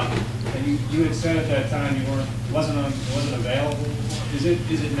 And you had said at that time it wasn't available. Is it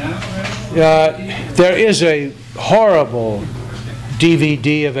now available? There is a horrible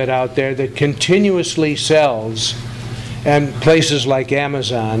DVD of it out there that continuously sells, and places like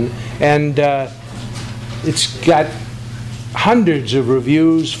Amazon, and it's got hundreds of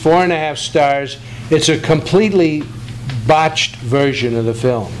reviews, 4.5 stars. It's a completely botched version of the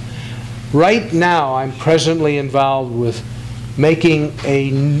film. Right now, I'm presently involved with making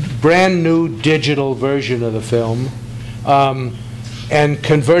a brand new digital version of the film, and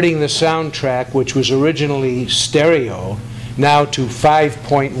converting the soundtrack, which was originally stereo, now to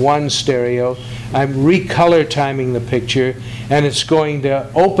 5.1 stereo. I'm recolor timing the picture, and it's going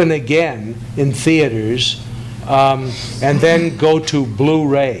to open again in theaters and then go to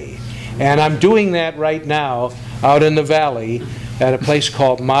Blu-ray. And I'm doing that right now out in the valley at a place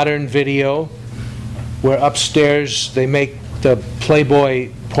called Modern Video, where upstairs they make the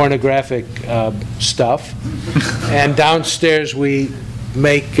Playboy pornographic stuff, and downstairs we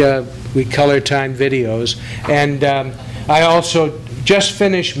color time videos. And I also just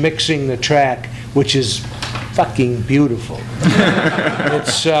finished mixing the track, which is fucking beautiful.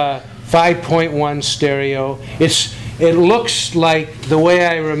 It's 5.1 stereo. It looks like the way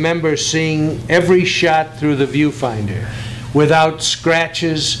I remember seeing every shot through the viewfinder, without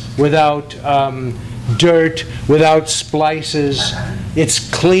scratches, without dirt, without splices. It's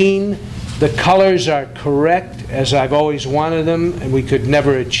clean. The colors are correct, as I've always wanted them, and we could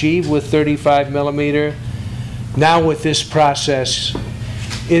never achieve with 35 millimeter. Now with this process,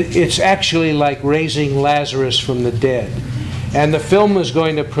 it's actually like raising Lazarus from the dead. And the film is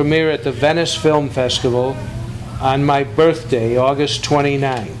going to premiere at the Venice Film Festival on my birthday, August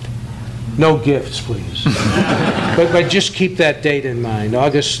 29th. No gifts, please. but just keep that date in mind,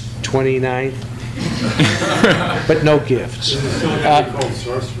 August 29th. But no gifts. Is it still going to be called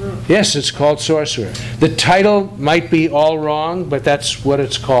Sorcerer? Yes, it's called Sorcerer. The title might be all wrong, but that's what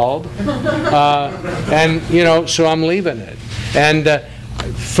it's called. And, so I'm leaving it. And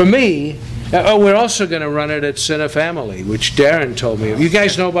for me, we're also going to run it at Cinefamily, which Darren told me. You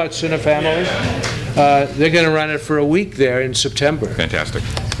guys know about Cinefamily? They're going to run it for a week there in September. Fantastic.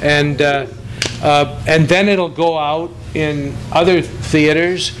 And then it'll go out in other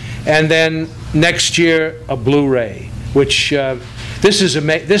theaters, and then next year a Blu-ray, which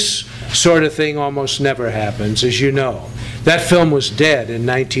this sort of thing almost never happens, as you know. That film was dead in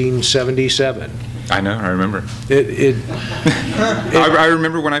 1977. I know, I remember. I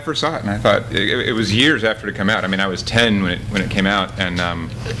remember when I first saw it, and I thought it was years after it came out. I mean, I was 10 when it came out, and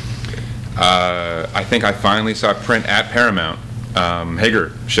I think I finally saw print at Paramount.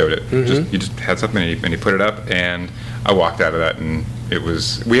 Hager showed it. Mm-hmm. He just had something, and he put it up, and I walked out of that, and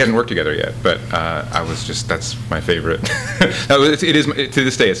we hadn't worked together yet, but that's my favorite. It is, to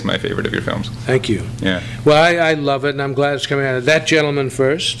this day, it's my favorite of your films. Thank you. Yeah. Well, I love it, and I'm glad it's coming out. That gentleman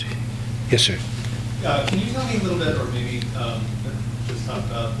first. Yes, sir. Can you tell me a little bit, or maybe just talk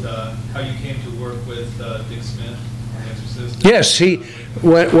about how you came to work with Dick Smith on Exorcist? Yes,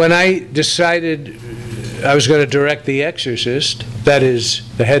 when I decided I was going to direct The Exorcist, that is,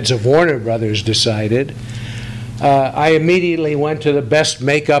 the heads of Warner Brothers decided, I immediately went to the best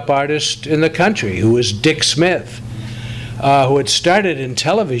makeup artist in the country, who was Dick Smith, who had started in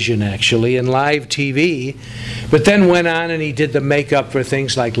television, actually, in live TV, but then went on and he did the makeup for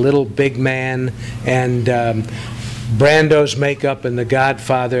things like Little Big Man and Brando's makeup in The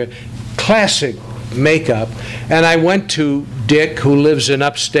Godfather. Classic makeup. And I went to Dick, who lives in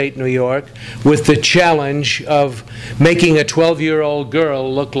upstate New York, with the challenge of making a 12-year-old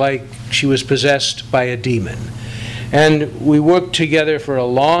girl look like she was possessed by a demon. And we worked together for a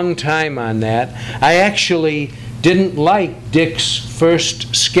long time on that. I actually didn't like Dick's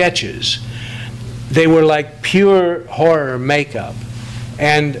first sketches. They were like pure horror makeup.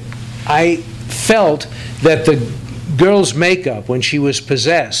 And I felt that the girl's makeup, when she was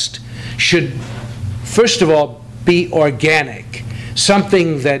possessed, should, first of all, be organic,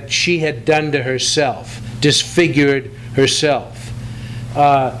 something that she had done to herself, disfigured herself.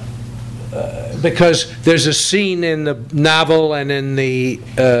 Because there's a scene in the novel and in the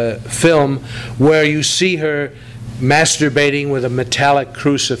film where you see her masturbating with a metallic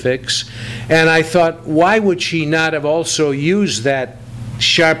crucifix, and I thought, why would she not have also used that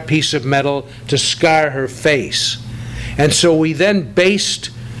sharp piece of metal to scar her face? And so we then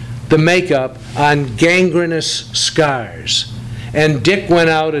based the makeup on gangrenous scars. And Dick went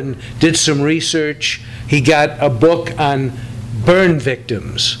out and did some research. He got a book on burn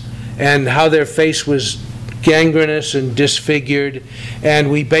victims and how their face was gangrenous and disfigured, and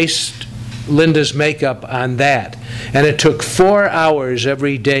we based Linda's makeup on that. And it took 4 hours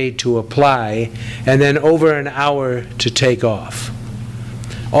every day to apply, and then over an hour to take off.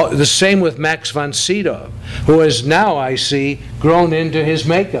 The same with Max von Sydow, who has now, I see, grown into his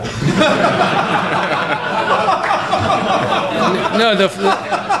makeup. No,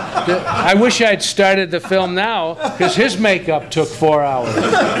 I wish I'd started the film now, because his makeup took 4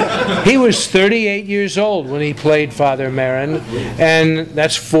 hours. He was 38 years old when he played Father Merrin, and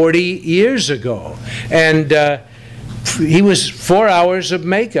that's 40 years ago. And he was 4 hours of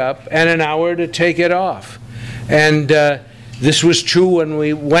makeup and an hour to take it off. And this was true when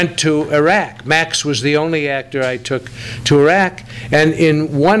we went to Iraq. Max was the only actor I took to Iraq, and in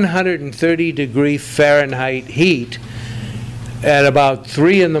 130-degree Fahrenheit heat, at about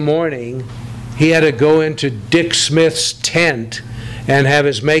 3 in the morning, he had to go into Dick Smith's tent and have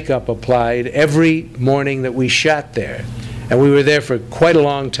his makeup applied every morning that we shot there. And we were there for quite a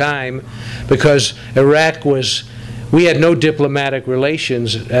long time because Iraq was, we had no diplomatic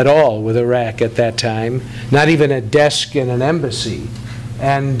relations at all with Iraq at that time, not even a desk in an embassy.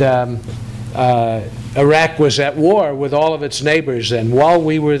 And Iraq was at war with all of its neighbors, and while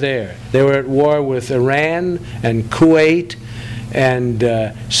we were there, they were at war with Iran and Kuwait and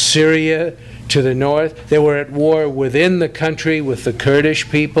Syria to the north. They were at war within the country with the Kurdish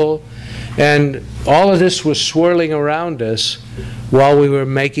people. And all of this was swirling around us while we were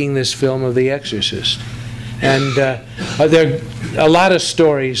making this film of The Exorcist. And there are a lot of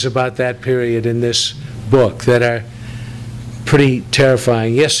stories about that period in this book that are pretty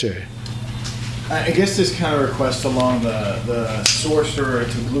terrifying. Yes, sir? I guess this kind of request along the sorcerer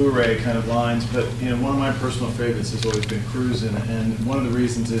to Blu-ray kind of lines, but one of my personal favorites has always been Cruisin', and one of the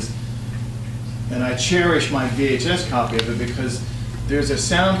reasons is, and I cherish my VHS copy of it because there's a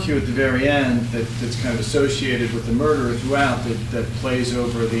sound cue at the very end that's kind of associated with the murderer throughout that plays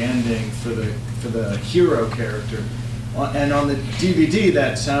over the ending for the hero character, and on the DVD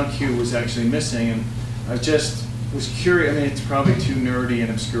that sound cue was actually missing, and I just was curious. I mean, it's probably too nerdy and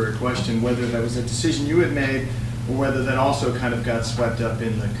obscure a question whether that was a decision you had made or whether that also kind of got swept up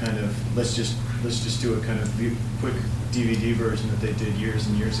in the kind of let's just do a kind of quick DVD version that they did years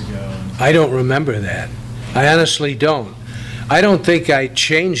and years ago. I don't remember that. I honestly don't. I don't think I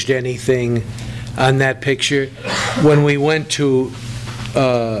changed anything on that picture when we went to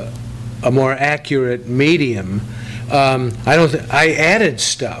a more accurate medium. I added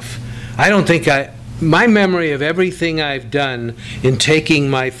stuff. I don't think my memory of everything I've done in taking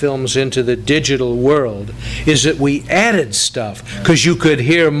my films into the digital world is that we added stuff because you could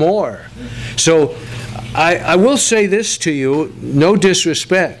hear more. So I will say this to you, no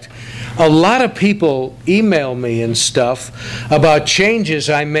disrespect. A lot of people email me and stuff about changes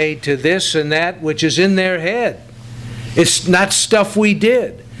I made to this and that, which is in their head. It's not stuff we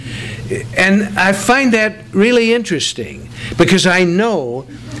did. And I find that really interesting because I know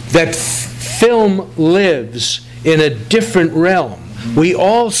that film lives in a different realm. We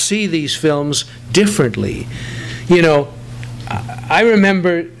all see these films differently. I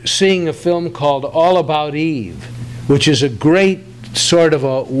remember seeing a film called All About Eve, which is a great sort of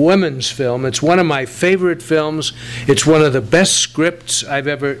a women's film. It's one of my favorite films. It's one of the best scripts I've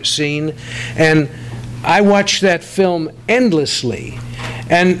ever seen. And I watched that film endlessly.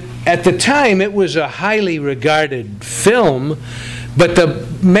 And at the time, it was a highly regarded film, but the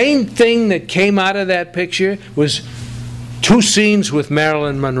main thing that came out of that picture was 2 scenes with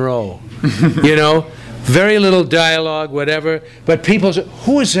Marilyn Monroe. Very little dialogue, whatever, but people say,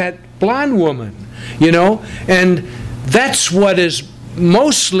 who is that blonde woman? And that's what is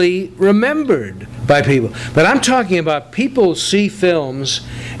mostly remembered by people. But I'm talking about people see films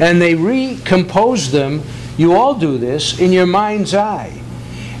and they recompose them, you all do this, in your mind's eye.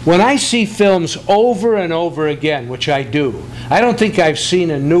 When I see films over and over again, which I do, I don't think I've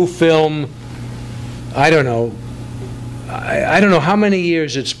seen a new film, I don't know how many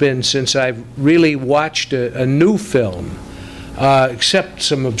years it's been since I've really watched a new film, except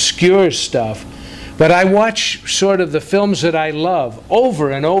some obscure stuff. But I watch sort of the films that I love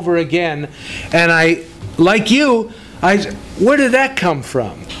over and over again, and I, like you, where did that come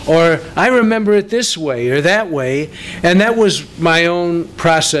from? Or I remember it this way or that way, and that was my own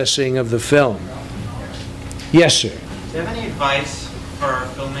processing of the film. Yes, sir? Do you have any advice for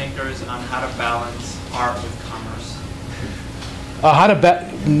filmmakers on how to balance art with commerce?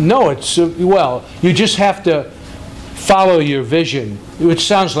 No, it's, well, you just have to follow your vision, which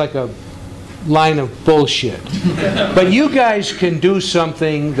sounds like a line of bullshit. But you guys can do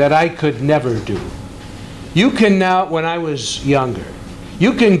something that I could never do. You can now, when I was younger,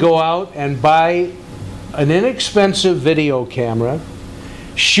 you can go out and buy an inexpensive video camera,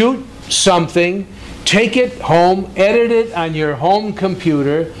 shoot something, take it home, edit it on your home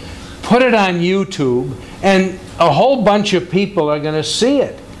computer, put it on YouTube, and a whole bunch of people are going to see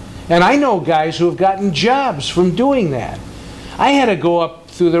it. And I know guys who have gotten jobs from doing that. I had to go up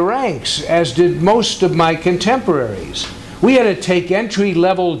through the ranks, as did most of my contemporaries. We had to take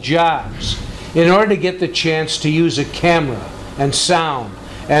entry-level jobs in order to get the chance to use a camera and sound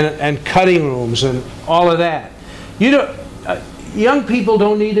and cutting rooms and all of that. Young people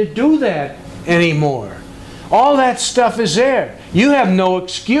don't need to do that anymore. all that stuff is there. You have no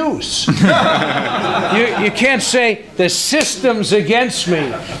excuse. You can't say the system's against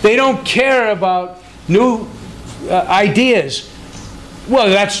me. They don't care about new ideas. Well,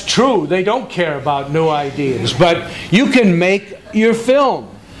 that's true. They don't care about new ideas. But you can make your film.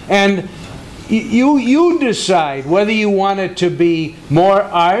 And you decide whether you want it to be more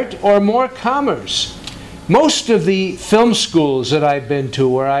art or more commerce. Most of the film schools that I've been to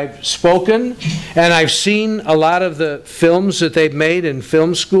where I've spoken, and I've seen a lot of the films that they've made in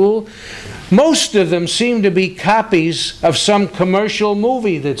film school, most of them seem to be copies of some commercial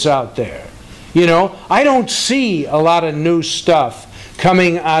movie that's out there. You know, I don't see a lot of new stuff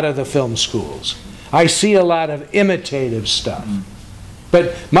coming out of the film schools. I see a lot of imitative stuff.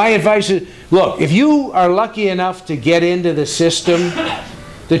 But my advice is, look, if you are lucky enough to get into the system,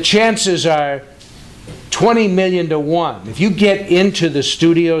 the chances are 20 million to 1. If you get into the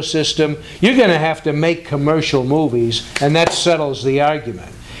studio system, you're going to have to make commercial movies, and that settles the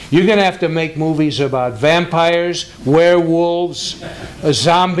argument. You're going to have to make movies about vampires, werewolves,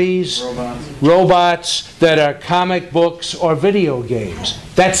 zombies, robots that are comic books or video games.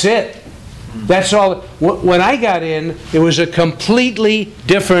 That's it. That's all. When I got in, it was a completely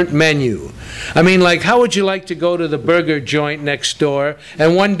different menu. I mean, like, how would you like to go to the burger joint next door,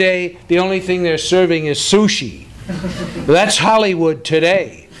 and one day the only thing they're serving is sushi? That's Hollywood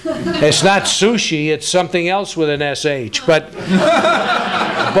today. It's not sushi, it's something else with an SH. But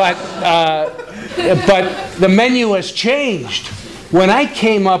the menu has changed. When I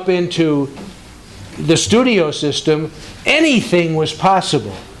came up into the studio system, anything was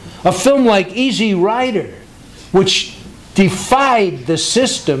possible. A film like Easy Rider, which defied the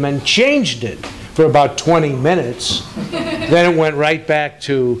system and changed it for about 20 minutes. Then it went right back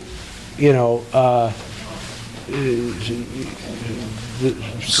to, you know, the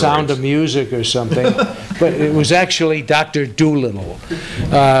Sound of Music or something. But it was actually Dr. Dolittle.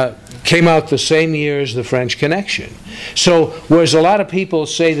 Came out the same year as The French Connection. So whereas a lot of people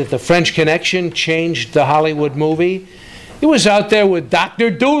say that The French Connection changed the Hollywood movie, it was out there with Dr.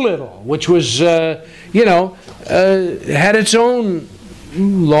 Dolittle, which was, had its own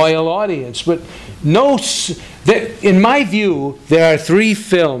loyal audience. But in my view, there are 3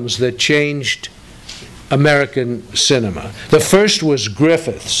 films that changed American cinema. The first was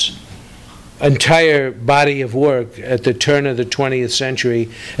Griffith's entire body of work at the turn of the 20th century,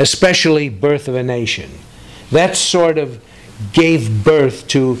 especially Birth of a Nation. That sort of gave birth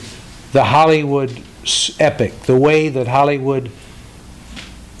to the Hollywood epic, the way that Hollywood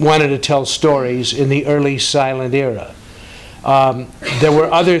wanted to tell stories in the early silent era. There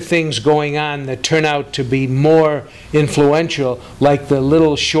were other things going on that turned out to be more influential, like the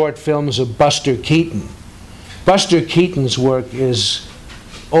little short films of Buster Keaton. Buster Keaton's work is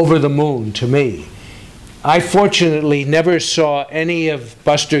over the moon to me. I fortunately never saw any of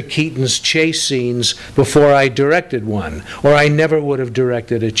Buster Keaton's chase scenes before I directed one, or I never would have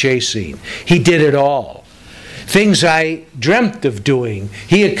directed a chase scene. He did it all. Things I dreamt of doing,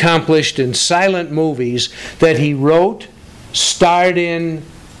 he accomplished in silent movies that he wrote, starred in,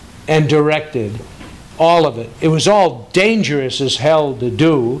 and directed. All of it. It was all dangerous as hell to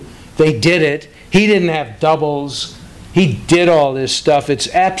do. They did it. He didn't have doubles. He did all this stuff. It's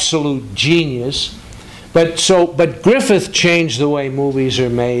absolute genius. But Griffith changed the way movies are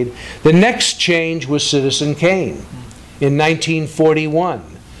made. The next change was Citizen Kane in 1941,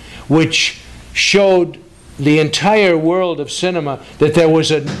 which showed the entire world of cinema that there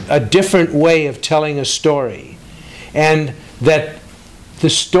was a different way of telling a story, and that the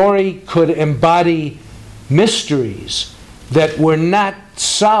story could embody mysteries that were not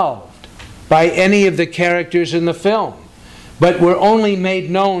solved by any of the characters in the film, but were only made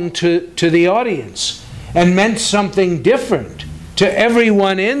known to the audience, and meant something different to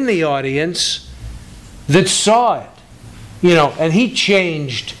everyone in the audience that saw it. You know, and he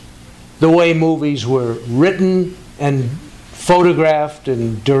changed the way movies were written and photographed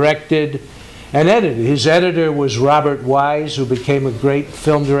and directed and edited. His editor was Robert Wise, who became a great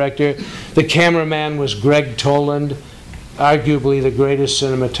film director. The cameraman was Greg Toland, arguably the greatest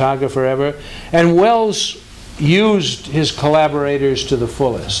cinematographer ever. And Wells used his collaborators to the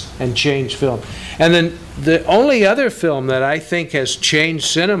fullest and changed film. And then the only other film that I think has changed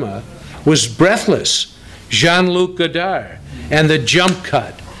cinema was Breathless, Jean-Luc Godard, and the jump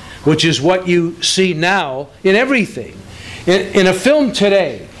cut, which is what you see now in everything. In a film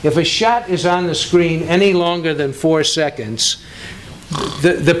today, if a shot is on the screen any longer than 4 seconds,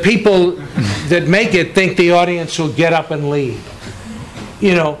 the people that make it think the audience will get up and leave.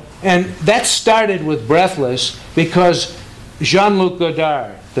 You know, and that started with Breathless because Jean-Luc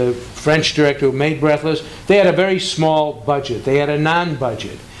Godard, the French director who made Breathless, they had a very small budget. They had a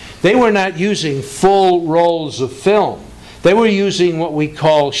non-budget. They were not using full rolls of film. They were using what we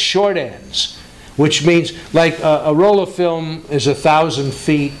call short ends, which means like a roll of film is 1,000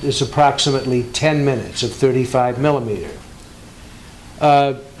 feet, is approximately 10 minutes of 35 millimeter.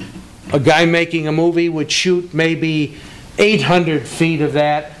 A guy making a movie would shoot maybe 800 feet of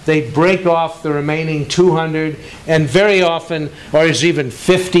that. They'd break off the remaining 200, and very often, or is even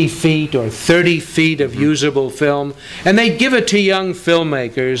 50 feet or 30 feet of usable film, and they'd give it to young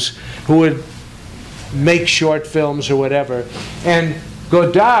filmmakers who would make short films or whatever. And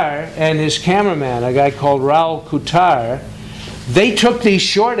Godard and his cameraman, a guy called Raoul Coutard, they took these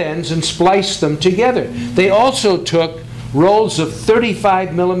short ends and spliced them together. They also took rolls of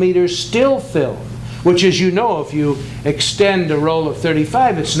 35 millimeter still film, which, as you know, if you extend a roll of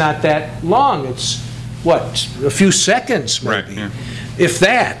 35, it's not that long. It's, what, a few seconds maybe, right, yeah. If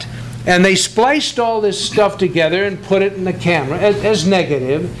that. And they spliced all this stuff together and put it in the camera as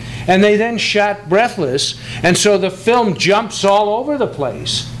negative, and they then shot Breathless, and so the film jumps all over the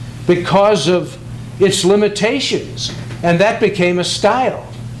place because of its limitations, and that became a style.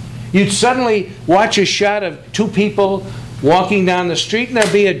 You'd suddenly watch a shot of two people walking down the street, and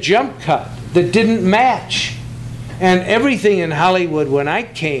there'd be a jump cut that didn't match. And everything in Hollywood when I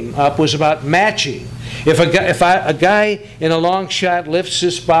came up was about matching. If a guy in a long shot lifts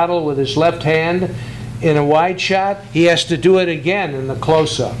this bottle with his left hand in a wide shot, he has to do it again in the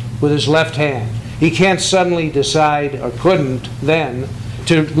close-up with his left hand. He can't suddenly decide, or couldn't then,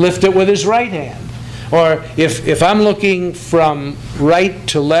 to lift it with his right hand. Or if I'm looking from right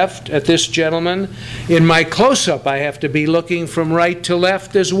to left at this gentleman, in my close-up I have to be looking from right to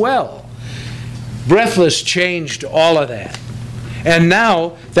left as well. Breathless changed all of that. And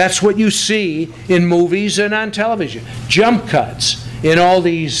now that's what you see in movies and on television. Jump cuts in all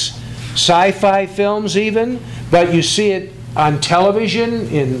these sci-fi films even, but you see it on television,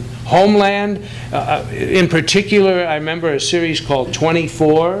 in Homeland. In particular, I remember a series called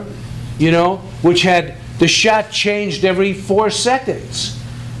 24, which had the shot changed every 4 seconds.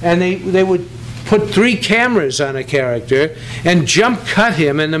 And they would put 3 cameras on a character and jump cut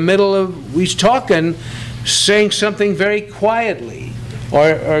him in the middle of, he's talking, saying something very quietly,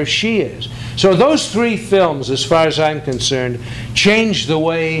 or she is. So those 3 films, as far as I'm concerned, changed the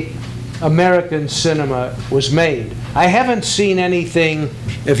way American cinema was made. I haven't seen anything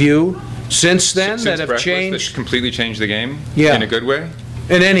of you since then Since that have Breathless, changed. that completely changed the game? Yeah. In a good way?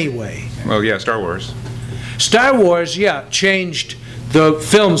 In any way. Well, yeah, Star Wars. Star Wars, yeah, changed the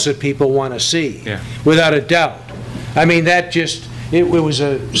films that people want to see, Yeah. without a doubt. I mean, that just, it was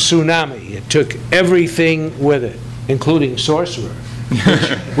a tsunami. It took everything with it, including Sorcerer,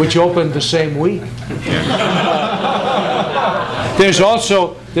 which opened the same week.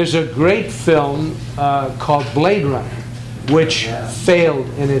 There's a great film called Blade Runner, which failed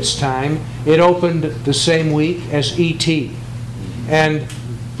in its time. It opened the same week as E.T. And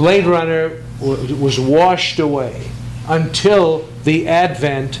Blade Runner was washed away until the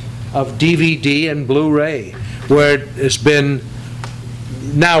advent of DVD and Blu-ray, where it has been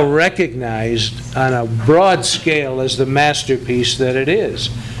now recognized on a broad scale as the masterpiece that it is.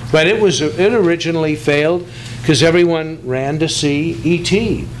 But it originally failed because everyone ran to see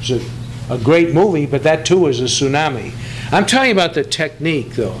E.T. It was a great movie, but that too was a tsunami. I'm talking about the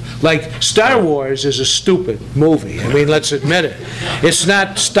technique, though. Like, Star Wars is a stupid movie. I mean, let's admit it. It's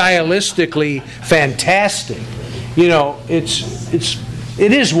not stylistically fantastic. It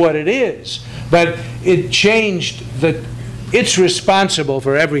is what it is. But it changed it's responsible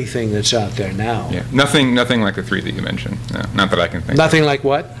for everything that's out there now. Yeah, nothing like the 3 that you mentioned. No, not that I can think. Nothing like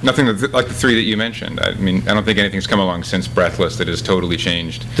what? Nothing like the 3 that you mentioned. I mean, I don't think anything's come along since Breathless that has totally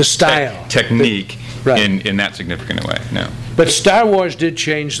changed the style, technique right. in that significant a way. No. But Star Wars did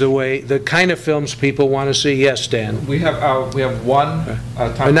change the kind of films people want to see. Yes, Dan. We have one.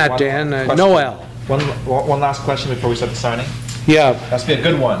 Time not one Dan. question. Noel. One last question before we start the signing. Yeah. That's be a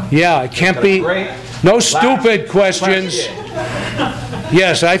good one. Yeah, it can't be. No stupid questions.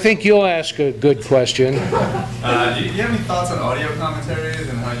 Yes, I think you'll ask a good question. Do you have any thoughts on audio commentaries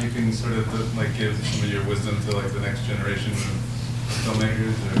and how you can sort of give some of your wisdom to the next generation of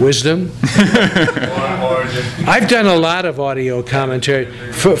filmmakers? Wisdom? or just I've done a lot of audio commentary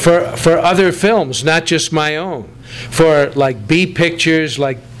for other films, not just my own. For B pictures,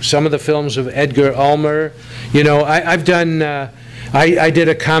 like some of the films of Edgar Ulmer. I've done. I did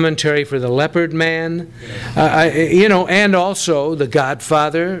a commentary for The Leopard Man, and also The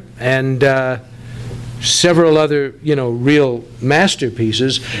Godfather, and several other, real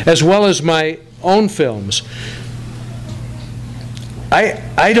masterpieces, as well as my own films.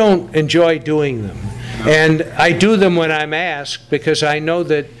 I don't enjoy doing them. And I do them when I'm asked because I know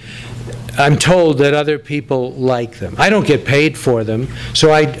that I'm told that other people like them. I don't get paid for them,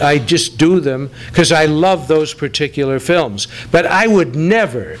 so I just do them because I love those particular films. But I would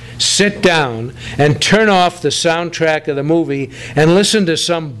never sit down and turn off the soundtrack of the movie and listen to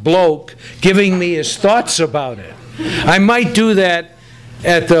some bloke giving me his thoughts about it. I might do that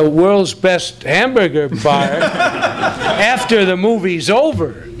at the world's best hamburger bar after the movie's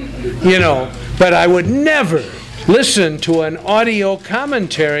over, you know. But I would never listen to an audio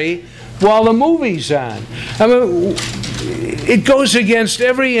commentary while the movie's on. I mean, it goes against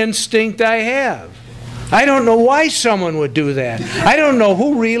every instinct I have. I don't know why someone would do that. I don't know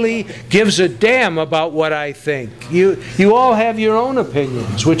who really gives a damn about what I think. You all have your own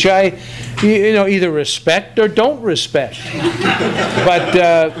opinions, which I, either respect or don't respect. But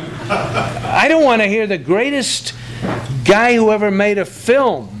I don't want to hear the greatest guy who ever made a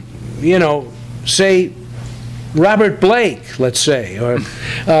film, say Robert Blake, let's say, or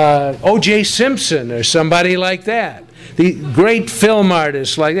O.J. Simpson or somebody like that. The great film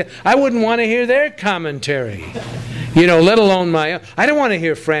artists like that. I wouldn't want to hear their commentary, let alone my own. I don't want to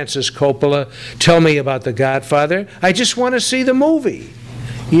hear Francis Coppola tell me about The Godfather. I just want to see the movie,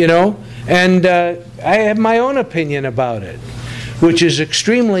 and I have my own opinion about it, which is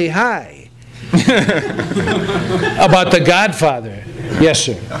extremely high. About The Godfather. Yes,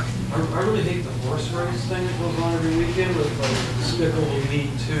 sir. I really hate the horse race thing that goes on every weekend with despicable Me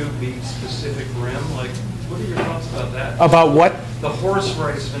Too beat specific rim. Like, what are your thoughts about that? About what? The horse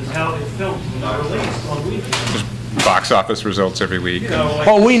race mentality of films when they're released on weekends. Box office results every week.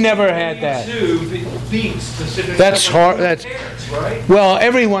 We never had that. Beat specific. That's hard. That's right. Well,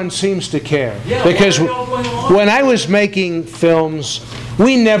 everyone seems to care because when I was making films,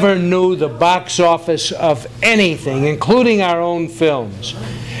 we never knew the box office of anything, including our own films.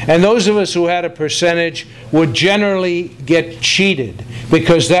 And those of us who had a percentage would generally get cheated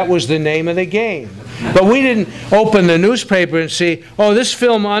because that was the name of the game. But we didn't open the newspaper and see, this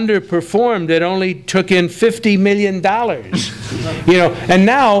film underperformed. It only took in $50 million. And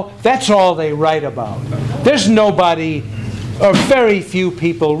now that's all they write about. There's nobody or very few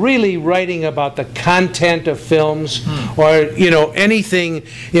people really writing about the content of films or, anything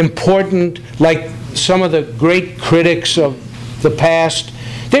important like some of the great critics of the past.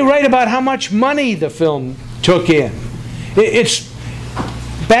 They write about how much money the film took in. It's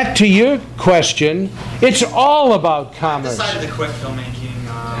back to your question. It's all about commerce. I decided to quit filmmaking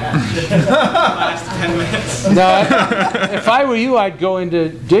last 10 minutes. No, if I were you, I'd go into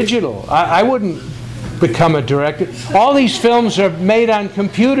digital. I wouldn't become a director. All these films are made on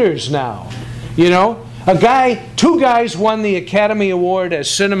computers now. Two guys won the Academy Award as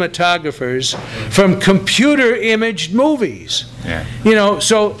cinematographers from computer-imaged movies. Yeah.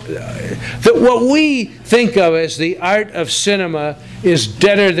 So what we think of as the art of cinema is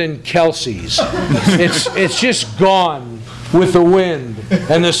deader than Kelsey's. It's just gone with the wind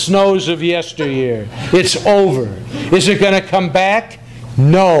and the snows of yesteryear. It's over. Is it going to come back?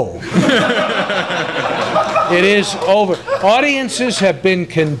 No. It is over. Audiences have been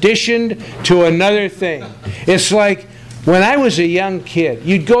conditioned to another thing. It's like when I was a young kid,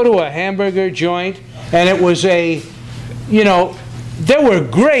 you'd go to a hamburger joint and it was there were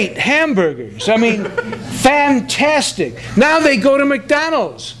great hamburgers. I mean, fantastic. Now they go to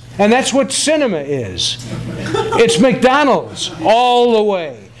McDonald's, and that's what cinema is. It's McDonald's all the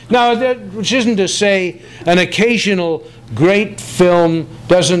way. Now, which isn't to say an occasional great film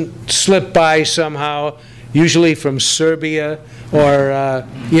doesn't slip by somehow, usually from Serbia or,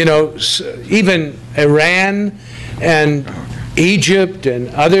 even Iran and Egypt and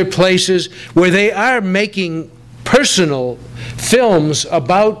other places where they are making personal films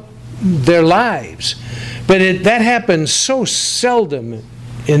about their lives. But that happens so seldom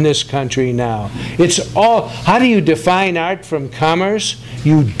in this country now. It's all, how do you define art from commerce?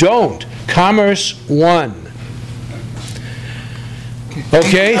 You don't. Commerce won.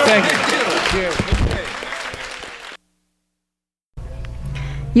 Okay, thank you.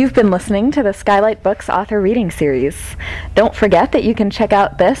 You've been listening to the Skylight Books author reading series. Don't forget that you can check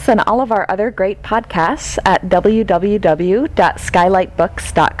out this and all of our other great podcasts at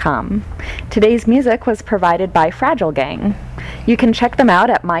www.skylightbooks.com. Today's music was provided by Fragile Gang. You can check them out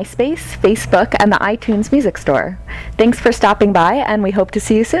at MySpace, Facebook, and the iTunes Music Store. Thanks for stopping by, and we hope to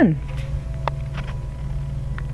see you soon.